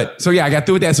good. So yeah, I got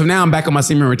through with that. So now I'm back on my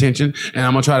semen retention, and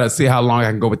I'm gonna try to see how long I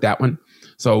can go with that one.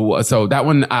 So that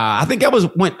one, I think that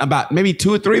went about maybe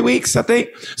 2 or 3 weeks, I think.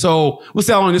 So we'll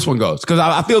see how long this one goes. Cause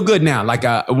I feel good now. Like,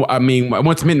 I mean,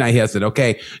 once midnight hit, I said,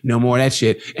 okay, no more of that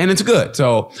shit. And it's good.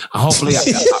 So hopefully,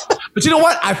 but you know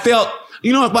what? I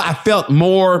felt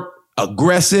more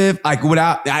aggressive, like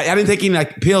without, I didn't take any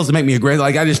like pills to make me aggressive.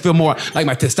 Like I just feel more like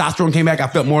my testosterone came back. I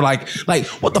felt more like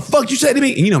what the fuck you said to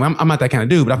me? And, you know, I'm not that kind of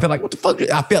dude, but I felt like, what the fuck?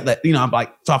 I felt that, you know, I'm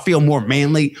like, so I feel more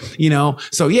manly, you know?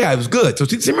 So yeah, it was good. So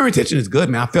semen retention is good,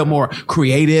 man. I felt more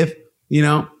creative, you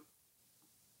know?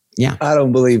 Yeah. I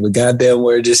don't believe a goddamn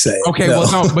word you're saying. Okay, no.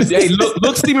 Well, no, but hey,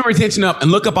 look semen retention up and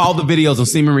look up all the videos on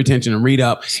semen retention and read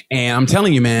up. And I'm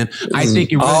telling you, man, I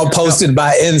think you're all posted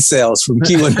by incels from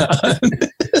QAnon.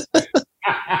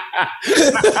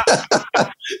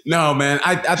 No, man,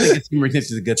 I think semen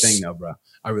retention is a good thing, though, bro.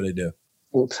 I really do.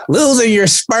 Losing your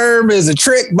sperm is a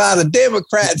trick by the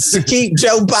Democrats to keep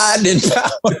Joe Biden in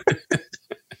power.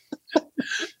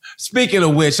 Speaking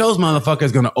of which, those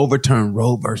motherfuckers going to overturn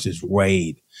Roe versus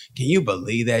Wade. Can you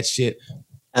believe that shit?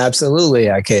 Absolutely,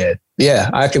 I can. Yeah,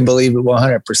 I can believe it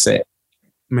 100%.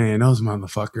 Man, those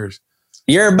motherfuckers.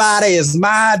 Your body is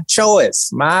my choice.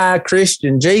 My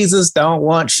Christian Jesus don't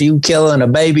want you killing a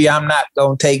baby I'm not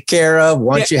going to take care of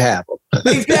once you have them.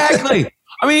 Exactly.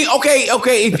 I mean, okay.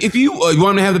 If you want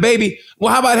them to have the baby,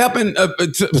 well, how about helping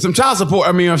some child support?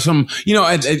 I mean, or some, you know,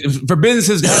 for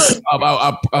businesses to have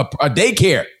a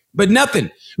daycare, but nothing.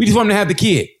 We just want them to have the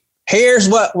kid. Here's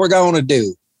what we're going to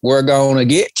do. We're going to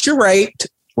get you raped.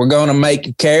 We're going to make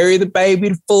you carry the baby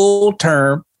to full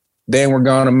term. Then we're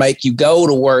going to make you go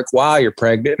to work while you're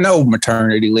pregnant. No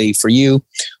maternity leave for you.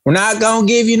 We're not going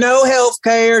to give you no health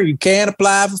care. You can't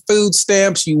apply for food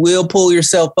stamps. You will pull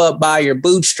yourself up by your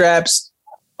bootstraps.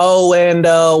 Oh, and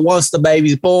once the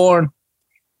baby's born,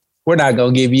 we're not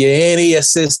going to give you any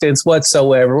assistance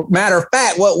whatsoever. Matter of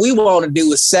fact, what we want to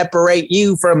do is separate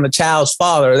you from the child's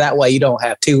father. That way you don't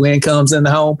have two incomes in the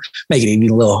home, make it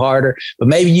even a little harder. But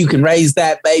maybe you can raise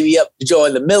that baby up to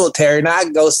join the military and I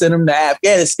can go send him to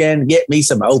Afghanistan to get me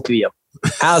some opium.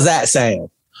 How's that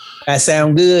sound? That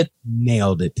sound good?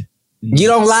 Nailed it. You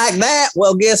don't like that?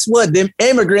 Well, guess what? Them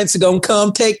immigrants are going to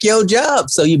come take your job.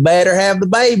 So you better have the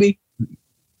baby.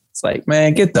 It's like,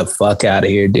 man, get the fuck out of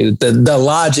here, dude. The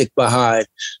logic behind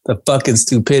the fucking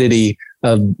stupidity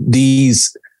of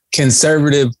these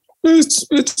conservative, it's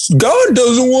God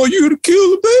doesn't want you to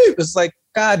kill the baby. It's like,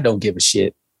 God don't give a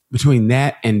shit. Between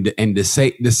that and the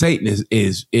Satan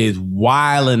is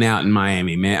wilding out in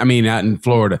Miami, man. I mean, out in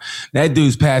Florida. That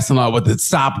dude's passing law with the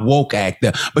Stop Woke Act.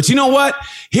 But you know what?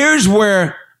 Here's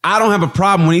where I don't have a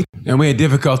problem when and we had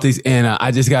difficulties. And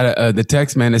I just got the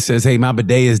text, man, that says, hey, my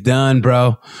bidet is done,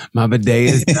 bro. My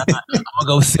bidet is done. I'm going to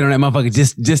go sit on that motherfucker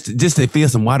just to feel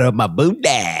some water up my booty.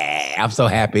 I'm so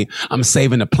happy. I'm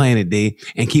saving the planet, D,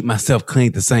 and keep myself clean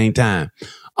at the same time.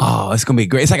 Oh, it's going to be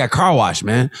great. It's like a car wash,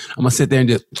 man. I'm going to sit there and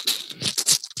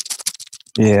just.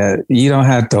 Yeah, you don't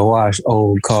have to wash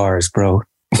old cars, bro.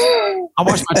 I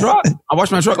wash my truck. I wash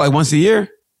my truck like once a year.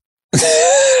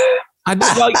 I do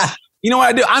like. You know what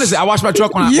I do? Honestly, I wash my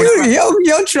truck when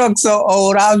your truck's so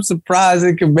old. I'm surprised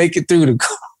it can make it through the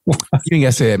car. You ain't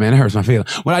gotta say that, man. It hurts my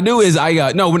feelings. What I do is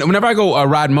whenever I go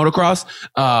ride motocross,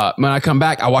 when I come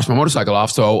back, I wash my motorcycle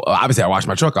off. So obviously I wash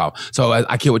my truck off. So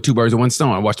I kill with two birds with one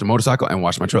stone. I wash the motorcycle and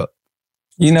wash my truck.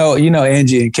 You know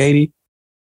Angie and Katie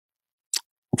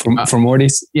from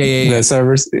Morty's? Yeah. The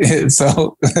servers.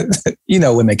 So, you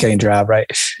know when they can't drive, right?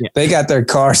 Yeah. They got their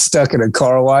car stuck in a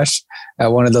car wash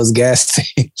at one of those gas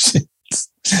stations.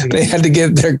 They had to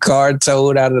get their car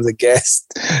towed out of the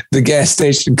gas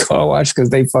station car wash because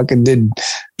they fucking didn't.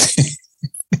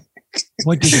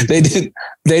 What did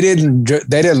they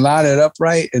didn't line it up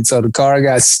right, and so the car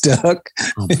got stuck.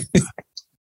 Oh my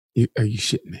God. Are you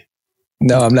shitting me?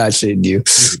 No, I'm not shitting you.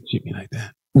 You shit me like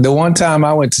that. The one time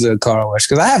I went to the car wash,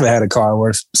 because I haven't had a car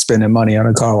worth spending money on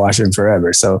a car wash in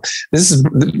forever. So this is,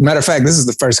 matter of fact, this is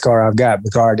the first car I've got.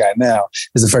 The car I got now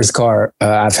is the first car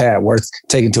I've had worth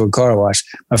taking to a car wash.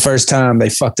 My first time they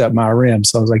fucked up my rim.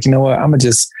 So I was like, you know what? I'm going to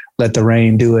just let the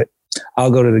rain do it.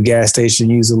 I'll go to the gas station,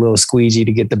 use a little squeegee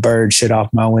to get the bird shit off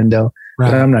my window.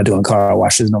 Right. But I'm not doing car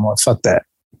washes no more. Fuck that.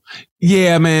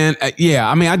 Yeah, man. Yeah.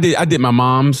 I mean, I did my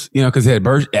mom's, you know, because it had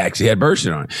bird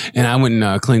shit on it. And I went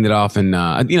and cleaned it off. And,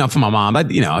 for my mom,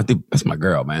 that's my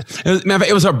girl, man. Check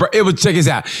this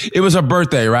out. It was her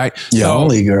birthday, right? Yeah, so,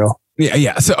 only girl.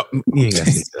 Yeah. So, you ain't got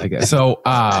to like that. So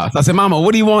I said, Mama,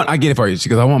 what do you want? I get it for you. She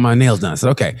goes, I want my nails done. I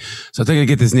said, okay. So I think I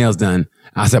get this nails done.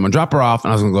 I said, I'm going to drop her off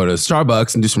and I was going to go to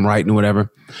Starbucks and do some writing or whatever.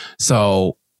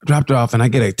 So I dropped her off and I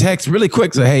get a text really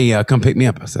quick. So, hey, come pick me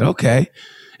up. I said, okay.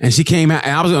 And she came out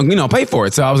and I was going to, pay for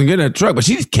it. So I was going to get in a truck, but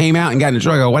she just came out and got in the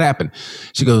truck. I go, what happened?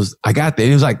 She goes, I got there.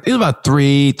 It was about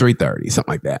 3:30,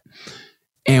 something like that.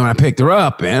 And when I picked her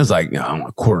up, and it was like,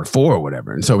 3:45 or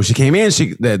whatever. And so when she came in,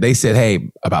 they said, hey,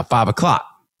 about 5:00.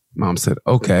 Mom said,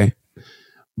 okay.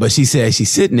 But she said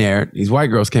she's sitting there. These white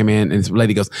girls came in, and this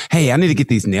lady goes, hey, I need to get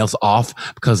these nails off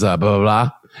because blah, blah,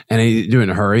 blah. And they're in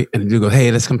a hurry. And the dude goes, hey,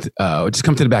 let's come just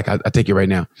come to the back. I'll take you right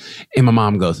now. And my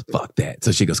mom goes, fuck that.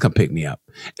 So she goes, come pick me up.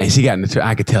 And she got in the truck.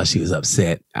 I could tell she was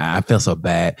upset. I felt so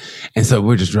bad. And so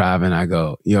we're just driving. I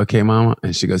go, you okay, mama?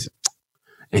 And she goes,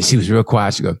 and she was real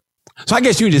quiet. She goes, so I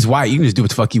guess you're just white. You can just do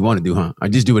what the fuck you want to do, huh? Or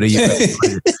just do whatever you want.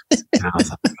 And I was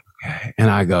like, okay. And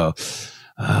I go,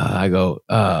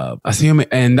 I see him,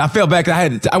 and I fell back.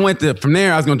 I went from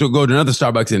there. I was going to go to another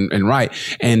Starbucks and Wright,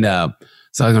 and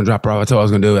so I was going to drop her off. I told her I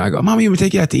was going to do it. I go, Mom, you want me to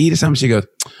take you out to eat or something? She goes,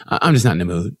 I'm just not in the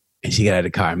mood. And she got out of the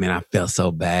car. Man, I felt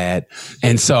so bad.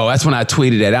 And so that's when I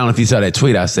tweeted that. I don't know if you saw that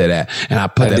tweet. I said that. And I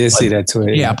did see that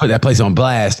tweet. Yeah, I put that place on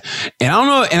blast. And I don't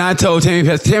know. And I told Tammy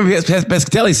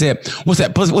Pescatelli said, what's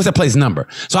that place number?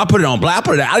 So I put it on blast.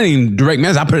 I didn't even direct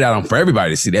message. I put it out on for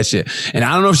everybody to see that shit. And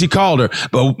I don't know if she called her,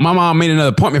 but my mom made another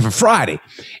appointment for Friday.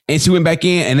 And she went back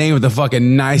in and they were the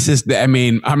fucking nicest. I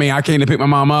mean, I came to pick my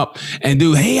mom up and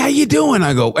dude, hey, how you doing?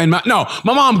 I go, and my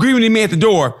mom greeted me at the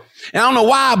door. And I don't know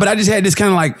why, but I just had this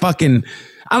kind of like fucking,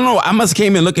 I don't know. I must have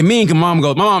came in looking mean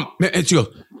because and she goes,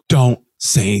 don't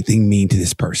say anything mean to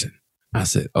this person. I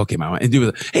said, okay, mama. And dude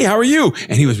was like, hey, how are you?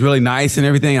 And he was really nice and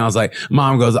everything. And I was like,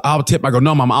 mom goes, I'll tip. I go,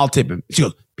 no, mama, I'll tip him. She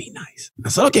goes, be nice. I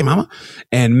said, okay, mama.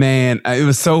 And man, it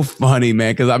was so funny,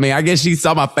 man. Cause I guess she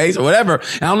saw my face or whatever.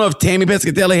 And I don't know if Tammy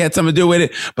Pescatelli had something to do with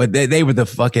it, but they were the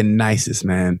fucking nicest,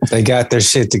 man. They got their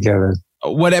shit together.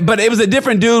 But it was a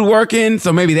different dude working,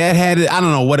 so maybe that had it. I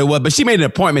don't know what it was, but she made an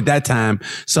appointment that time,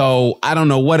 so I don't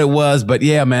know what it was. But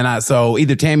yeah, man. So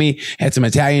either Tammy had some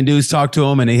Italian dudes talk to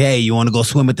him, and hey, you want to go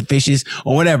swim with the fishes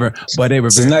or whatever. But they were.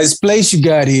 It's a nice place you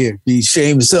got here. Be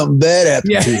ashamed of something bad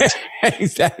happened to you.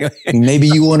 Exactly. Maybe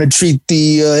you want to treat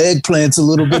the eggplants a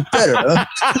little bit better, huh?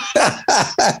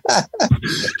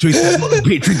 treat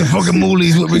the fucking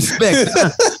moolies with respect.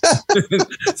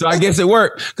 So I guess it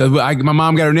worked because my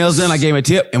mom got her nails done. I gave him a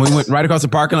tip, and we went right across the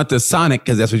parking lot to Sonic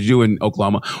because that's what you do in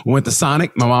Oklahoma. We went to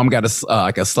Sonic. My mom got a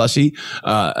slushie,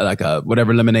 like a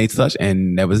whatever lemonade slush,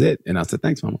 and that was it. And I said,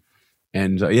 "Thanks, mama."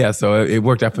 And so it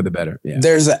worked out for the better. Yeah.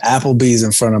 There's an Applebee's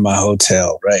in front of my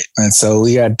hotel, right? And so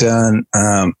we got done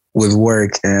with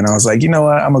work, and I was like, you know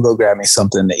what? I'm gonna go grab me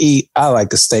something to eat. I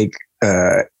like a steak,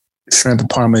 shrimp and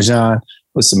Parmesan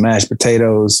with some mashed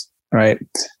potatoes, right?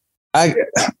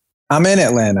 I'm in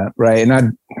Atlanta, right?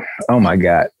 And oh my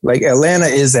God, like Atlanta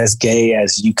is as gay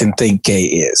as you can think gay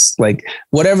is. Like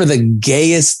whatever the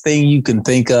gayest thing you can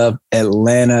think of,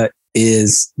 Atlanta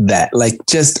is that. Like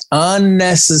just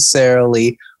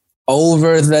unnecessarily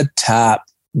over the top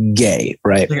gay,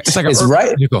 right? It's like an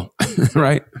urban musical,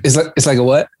 right? It's like a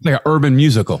what? It's like an urban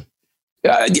musical.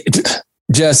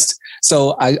 Just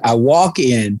so I walk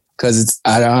in. Because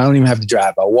I don't even have to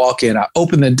drive. I walk in, I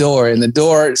open the door, and the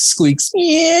door squeaks,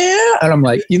 yeah. And I'm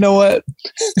like, you know what?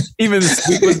 Even the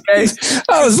squeak was gay?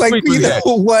 I was like, you know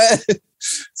what?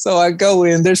 So I go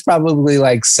in. There's probably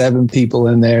like 7 people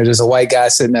in there. There's a white guy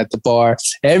sitting at the bar.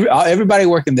 Everybody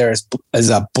working there is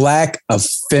a black,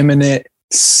 effeminate,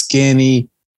 skinny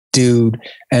dude.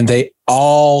 And they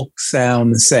all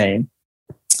sound the same.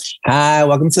 Hi,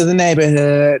 welcome to the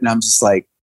neighborhood. And I'm just like,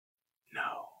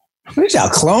 what did y'all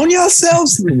clone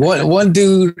yourselves? One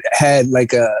dude had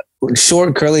like a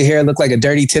short curly hair, looked like a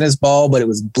dirty tennis ball, but it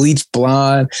was bleached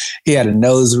blonde. He had a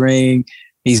nose ring.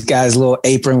 He's got his little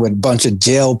apron with a bunch of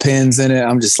gel pens in it.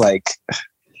 I'm just like,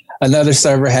 another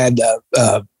server had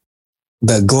the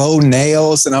glow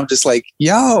nails. And I'm just like,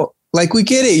 yo, like, we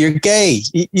get it. You're gay.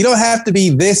 You don't have to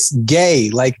be this gay.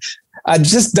 Like, I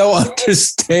just don't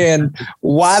understand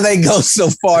why they go so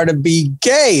far to be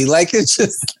gay. Like, it's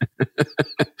just.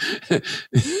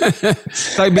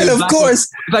 It's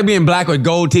like being black with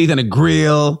gold teeth and a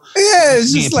grill. Yeah,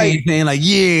 it's just like saying like,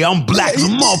 yeah, I'm black as a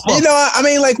motherfucker. You know, I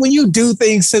mean, like when you do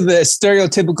things to the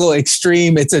stereotypical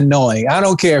extreme, it's annoying. I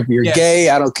don't care if you're gay.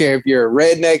 I don't care if you're a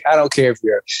redneck. I don't care if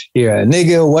you're a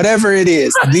nigga, whatever it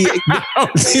is. You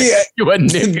a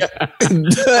nigga.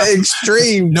 The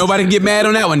extreme. Nobody can get mad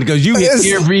on that one because you hit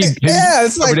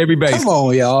it's like, every base. Come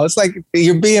on, y'all. It's like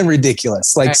you're being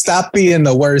ridiculous. Like, stop being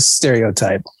the worst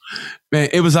stereotype. Man,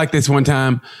 it was like this one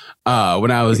time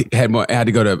when I had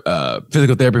to go to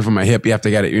physical therapy for my hip after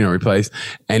I got it, replaced.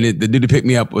 And the dude who picked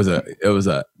me up was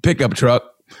a pickup truck.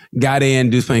 Got in,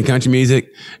 dude's playing country music,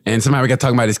 and somehow we got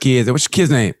talking about his kids. What's your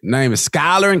kid's name? Name is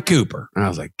Skylar and Cooper. And I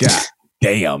was like, God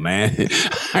damn, man.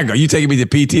 I go, you taking me to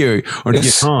PT or to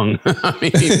get hung? I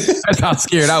mean, that's how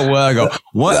scared I was. I go,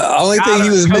 what? The only thing he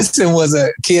was missing was a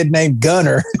kid named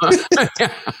Gunner.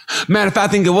 Matter of fact, I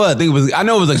think it was. I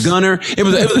know it was a gunner. It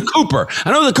was a Cooper.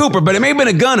 I know it was a Cooper, but it may have been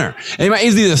a gunner. It was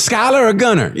either Skylar or a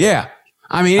gunner. Yeah.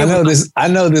 I mean, I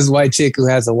know this white chick who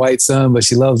has a white son, but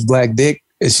she loves black dick.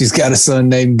 And she's got a son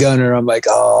named Gunner. I'm like,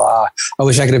 oh, I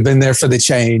wish I could have been there for the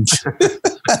change.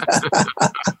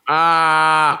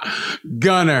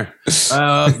 Gunner.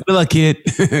 Good luck, kid.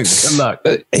 Good luck.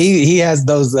 He has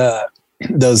those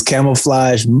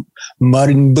camouflage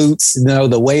mudding boots,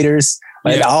 the waders.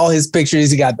 Like all his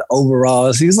pictures, he got the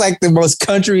overalls. He's like the most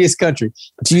countryest country.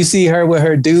 But you see her with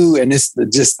her dude, and it's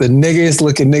just the niggerest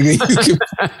looking nigga you can.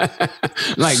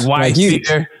 Like white.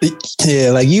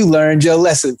 Yeah, like you learned your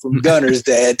lesson from Gunner's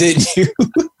dad, didn't you?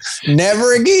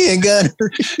 Never again, Gunner.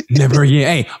 Never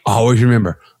again. Hey, always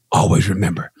remember. Always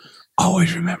remember.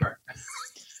 Always remember.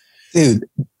 Dude,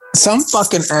 some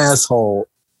fucking asshole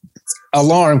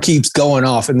alarm keeps going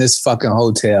off in this fucking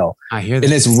hotel. I hear that.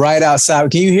 And it's right outside.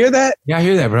 Can you hear that? Yeah, I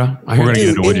hear that, bro. We're going to get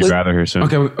into Would You Rather here soon.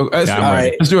 Okay,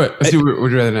 let's do it. Let's do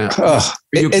Would You Rather now.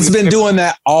 It's been doing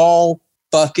that all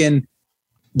fucking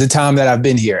the time that I've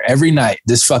been here. Every night,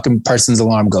 this fucking person's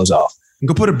alarm goes off.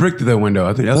 Go put a brick through that window.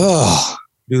 I think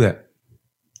do that.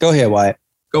 Go ahead, Wyatt.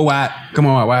 Go, Wyatt. Come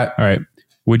on, Wyatt. All right.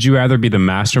 Would you rather be the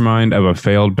mastermind of a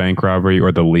failed bank robbery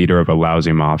or the leader of a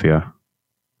lousy mafia?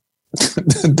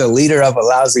 The leader of a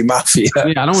lousy mafia. Yeah,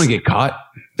 I don't want to get caught.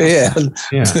 Yeah.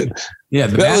 Yeah,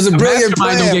 that was a brilliant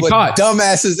plan, don't get but caught.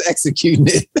 Dumbasses executing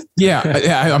it.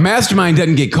 Yeah, a mastermind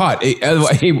doesn't get caught.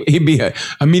 He'd be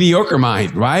a mediocre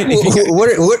mind, right?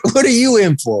 What are you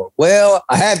in for? Well,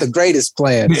 I had the greatest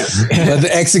plan, but the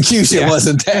execution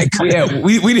wasn't that great. Yeah,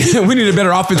 we need a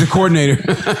better offensive coordinator.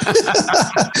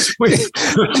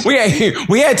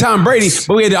 we had Tom Brady,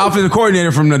 but we had the offensive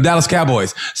coordinator from the Dallas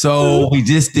Cowboys, so we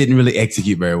just didn't really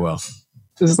execute very well.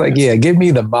 It's like, give me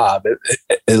the mob.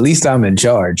 At least I'm in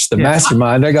charge. The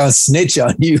mastermind, they're gonna snitch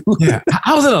on you. Yeah,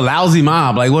 how's it a lousy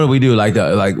mob? Like, what do we do? Like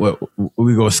what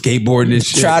we go skateboarding and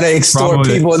shit? Try to extort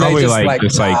people, and they just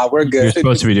like, we're good. You're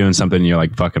supposed to be doing something. You're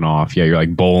like fucking off. Yeah, you're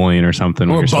like bowling or something.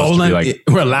 We're bowling.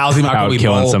 We're a lousy mob. Out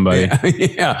killing somebody.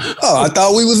 Yeah. Oh, I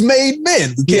thought we was made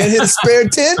men. We can't hit a spare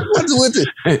 10. What's with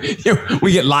it?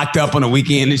 We get locked up on a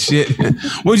weekend and shit.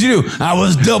 What'd you do? I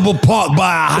was double parked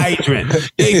by a hydrant.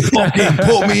 They fucking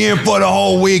put me in for the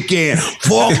whole weekend.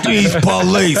 Fuck these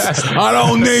police. I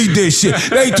don't need this shit.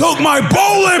 They took my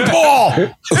bowling ball.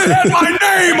 It had my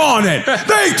name on it.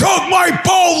 They took my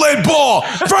bowling ball.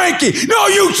 Frankie, no,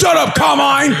 you shut up,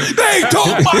 Carmine. They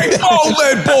took my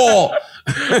bowling ball.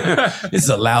 It's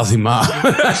a lousy mob.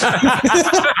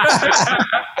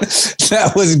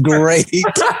 That was great.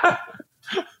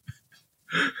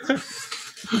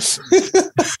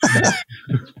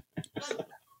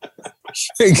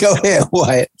 Go ahead,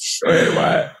 Wyatt.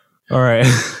 All right.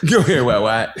 Go ahead,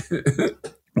 Wyatt.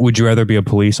 Would you rather be a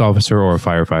police officer or a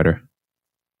firefighter?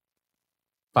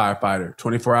 Firefighter.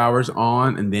 24 hours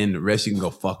on, and then the rest you can go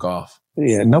fuck off.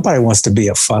 Yeah, nobody wants to be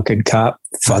a fucking cop.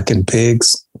 Fucking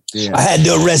pigs. Yeah. I had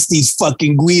to arrest these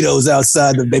fucking Guidos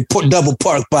outside. They put double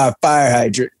parked by a fire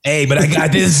hydrant. Hey, but I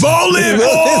got this bowling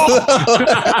ball.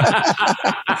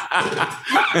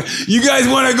 You guys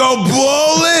want to go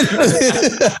bowling?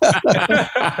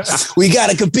 We got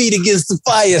to compete against the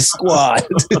fire squad.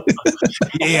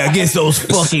 Yeah, against those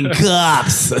fucking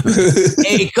cops.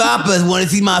 Hey, coppers, want to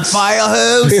see my fire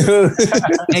hose?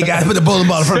 Hey, guys, put the bowling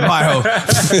ball in front of the fire hose.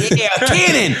 Yeah,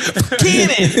 cannon.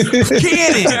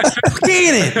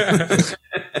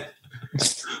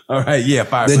 All right,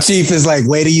 fire. The chief is like,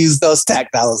 way to use those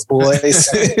tactiles, boys.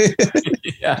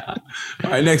 Yeah.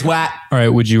 All right, next Watt. All right,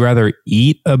 would you rather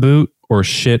eat a boot or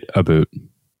shit a boot?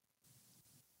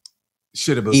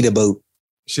 Shit a boot. Eat a boot.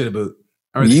 Shit a boot.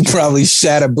 You probably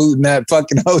shat a boot in that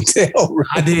fucking hotel room.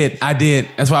 I did.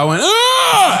 That's why I went,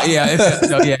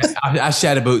 I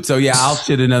shat a boot. So I'll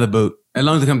shit another boot. As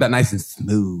long as it comes out nice and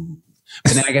smooth.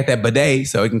 But then I got that bidet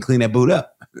so it can clean that boot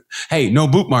up. Hey, no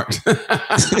boot marks.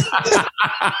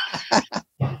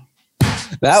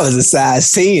 That was a size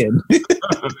 10.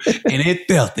 And it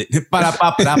felt it.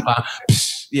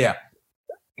 Yeah.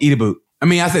 Eat a boot. I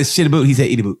mean, I said shit a boot. He said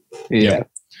eat a boot. Yeah.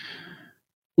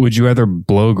 Would you rather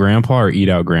blow grandpa or eat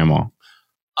out grandma?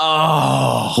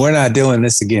 Oh. We're not doing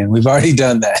this again. We've already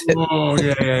done that. Oh,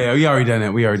 yeah. We already done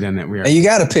that. And you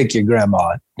got to pick your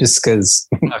grandma just because.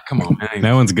 Oh, come on, man.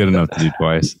 That one's good enough to do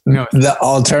twice. No. The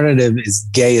alternative is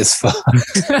gay as fuck.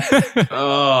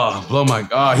 Oh, blow my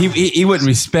God. He wouldn't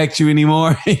respect you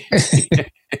anymore.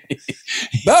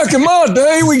 Back in my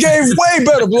day, we gave way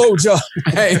better blowjobs.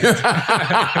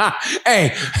 Hey,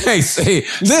 say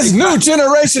This new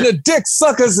generation of dick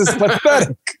suckers is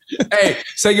pathetic. hey,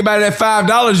 say goodbye to that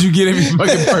 $5 you get every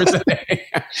fucking birthday.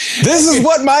 This is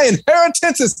what my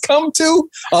inheritance has come to?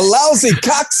 A lousy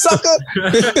cocksucker?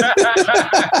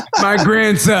 My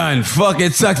grandson fucking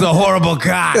sucks a horrible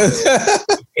cock.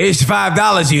 It's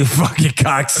 $5, you fucking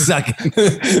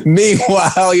cocksucker.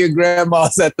 Meanwhile, your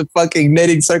grandma's at the fucking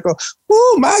knitting circle.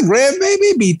 Ooh, my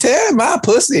grandbaby be tearing my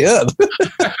pussy up. This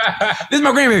is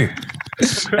my grandbaby.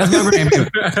 That's my grandbaby.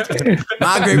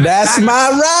 My grandbaby. That's my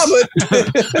Robert.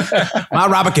 My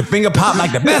Robert can finger pop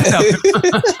like the best of them.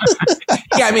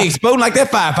 He got me exploding like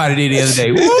that firefighter did the other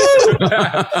day.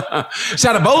 Woo!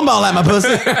 Shot a bowling ball at my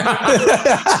pussy.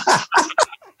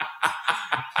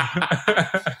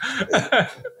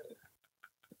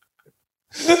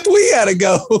 We gotta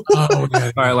go. Oh,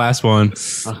 All right, last one.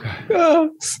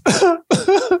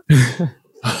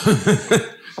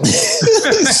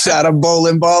 Shot a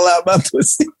bowling ball out my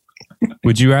pussy.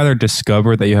 Would you rather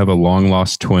discover that you have a long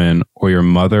lost twin or your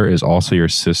mother is also your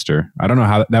sister? I don't know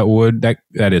how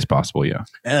that is possible. Yeah.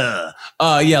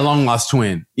 Yeah, long lost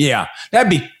twin. Yeah, that'd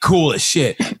be cool as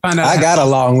shit. Find out. I got a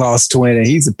long lost twin and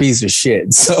he's a piece of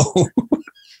shit. So,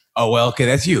 oh well, okay,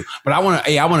 that's you. But I want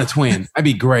a twin. That'd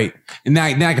be great. And now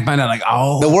I can find out like,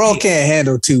 oh, the world can't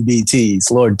handle two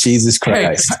BTs. Lord Jesus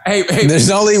Christ. Hey.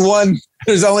 There's only one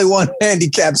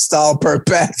handicap stall per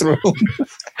bathroom.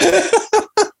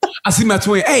 I see my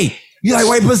twin. Hey, you like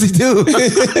white pussy too?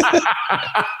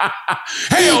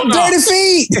 Hell no. Dirty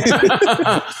feet.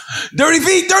 Dirty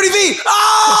feet.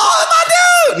 Oh, my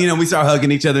dude. You know, we start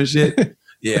hugging each other and shit.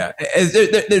 Yeah.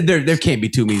 There can't be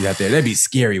two me's out there. That'd be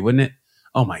scary, wouldn't it?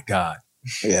 Oh my God.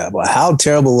 Yeah, but how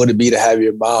terrible would it be to have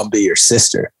your mom be your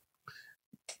sister?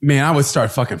 Man, I would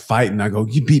start fucking fighting. I go,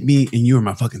 you beat me and you were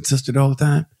my fucking sister the whole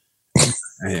time?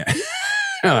 Yeah.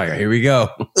 I'm like, here we go.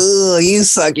 Ugh, you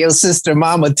suck your sister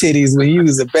mama titties when you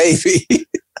was a baby.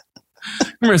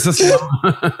 Come here, sister.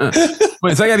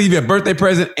 Wait, so I got to give you a birthday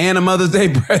present and a Mother's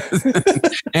Day present.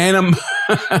 And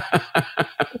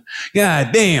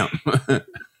God damn.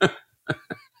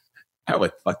 That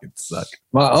would fucking suck.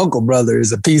 My uncle brother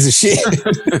is a piece of shit.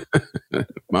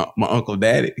 my uncle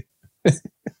daddy.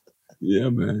 Yeah,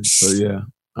 man. So yeah.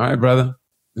 All right, brother.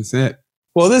 That's it.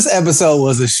 Well, this episode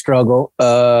was a struggle.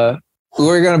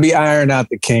 We're going to be ironing out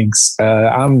the kinks.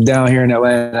 I'm down here in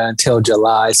Atlanta until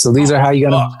July. So these are how you're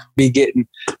going to be getting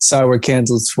Sorry We're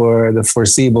Canceled for the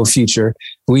foreseeable future.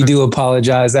 We do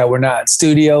apologize that we're not in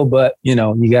studio, but you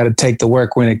know, you got to take the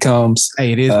work when it comes.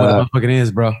 Hey, it is what it fucking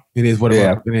is, bro. It is what it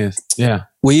fucking is. Yeah.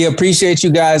 We appreciate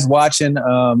you guys watching.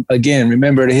 Again,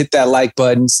 remember to hit that like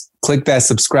button, click that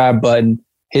subscribe button,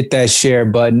 hit that share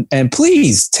button, and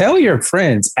please tell your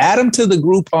friends, add them to the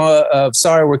group of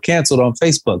Sorry We're Canceled on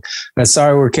Facebook. That's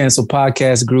Sorry We're Canceled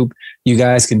podcast group. You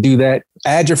guys can do that.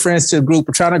 Add your friends to the group.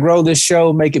 We're trying to grow this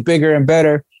show, make it bigger and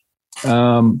better.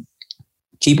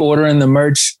 Keep ordering the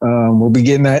merch. We'll be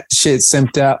getting that shit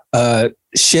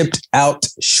shipped out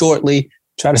shortly.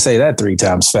 Try to say that 3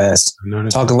 times fast.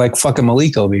 Talking like fucking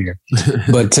Malik over here.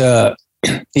 But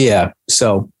yeah,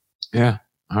 so. Yeah.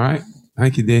 All right.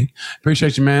 Thank you, D.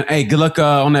 Appreciate you, man. Hey, good luck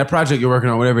on that project you're working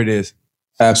on, whatever it is.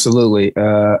 Absolutely.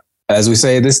 As we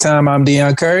say this time, I'm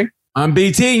Deion Curry. I'm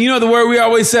BT. You know the word we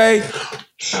always say?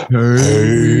 Hey.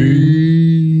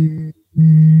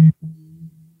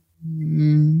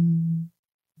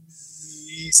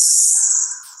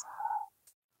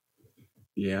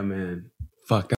 Yeah, man. Fuck.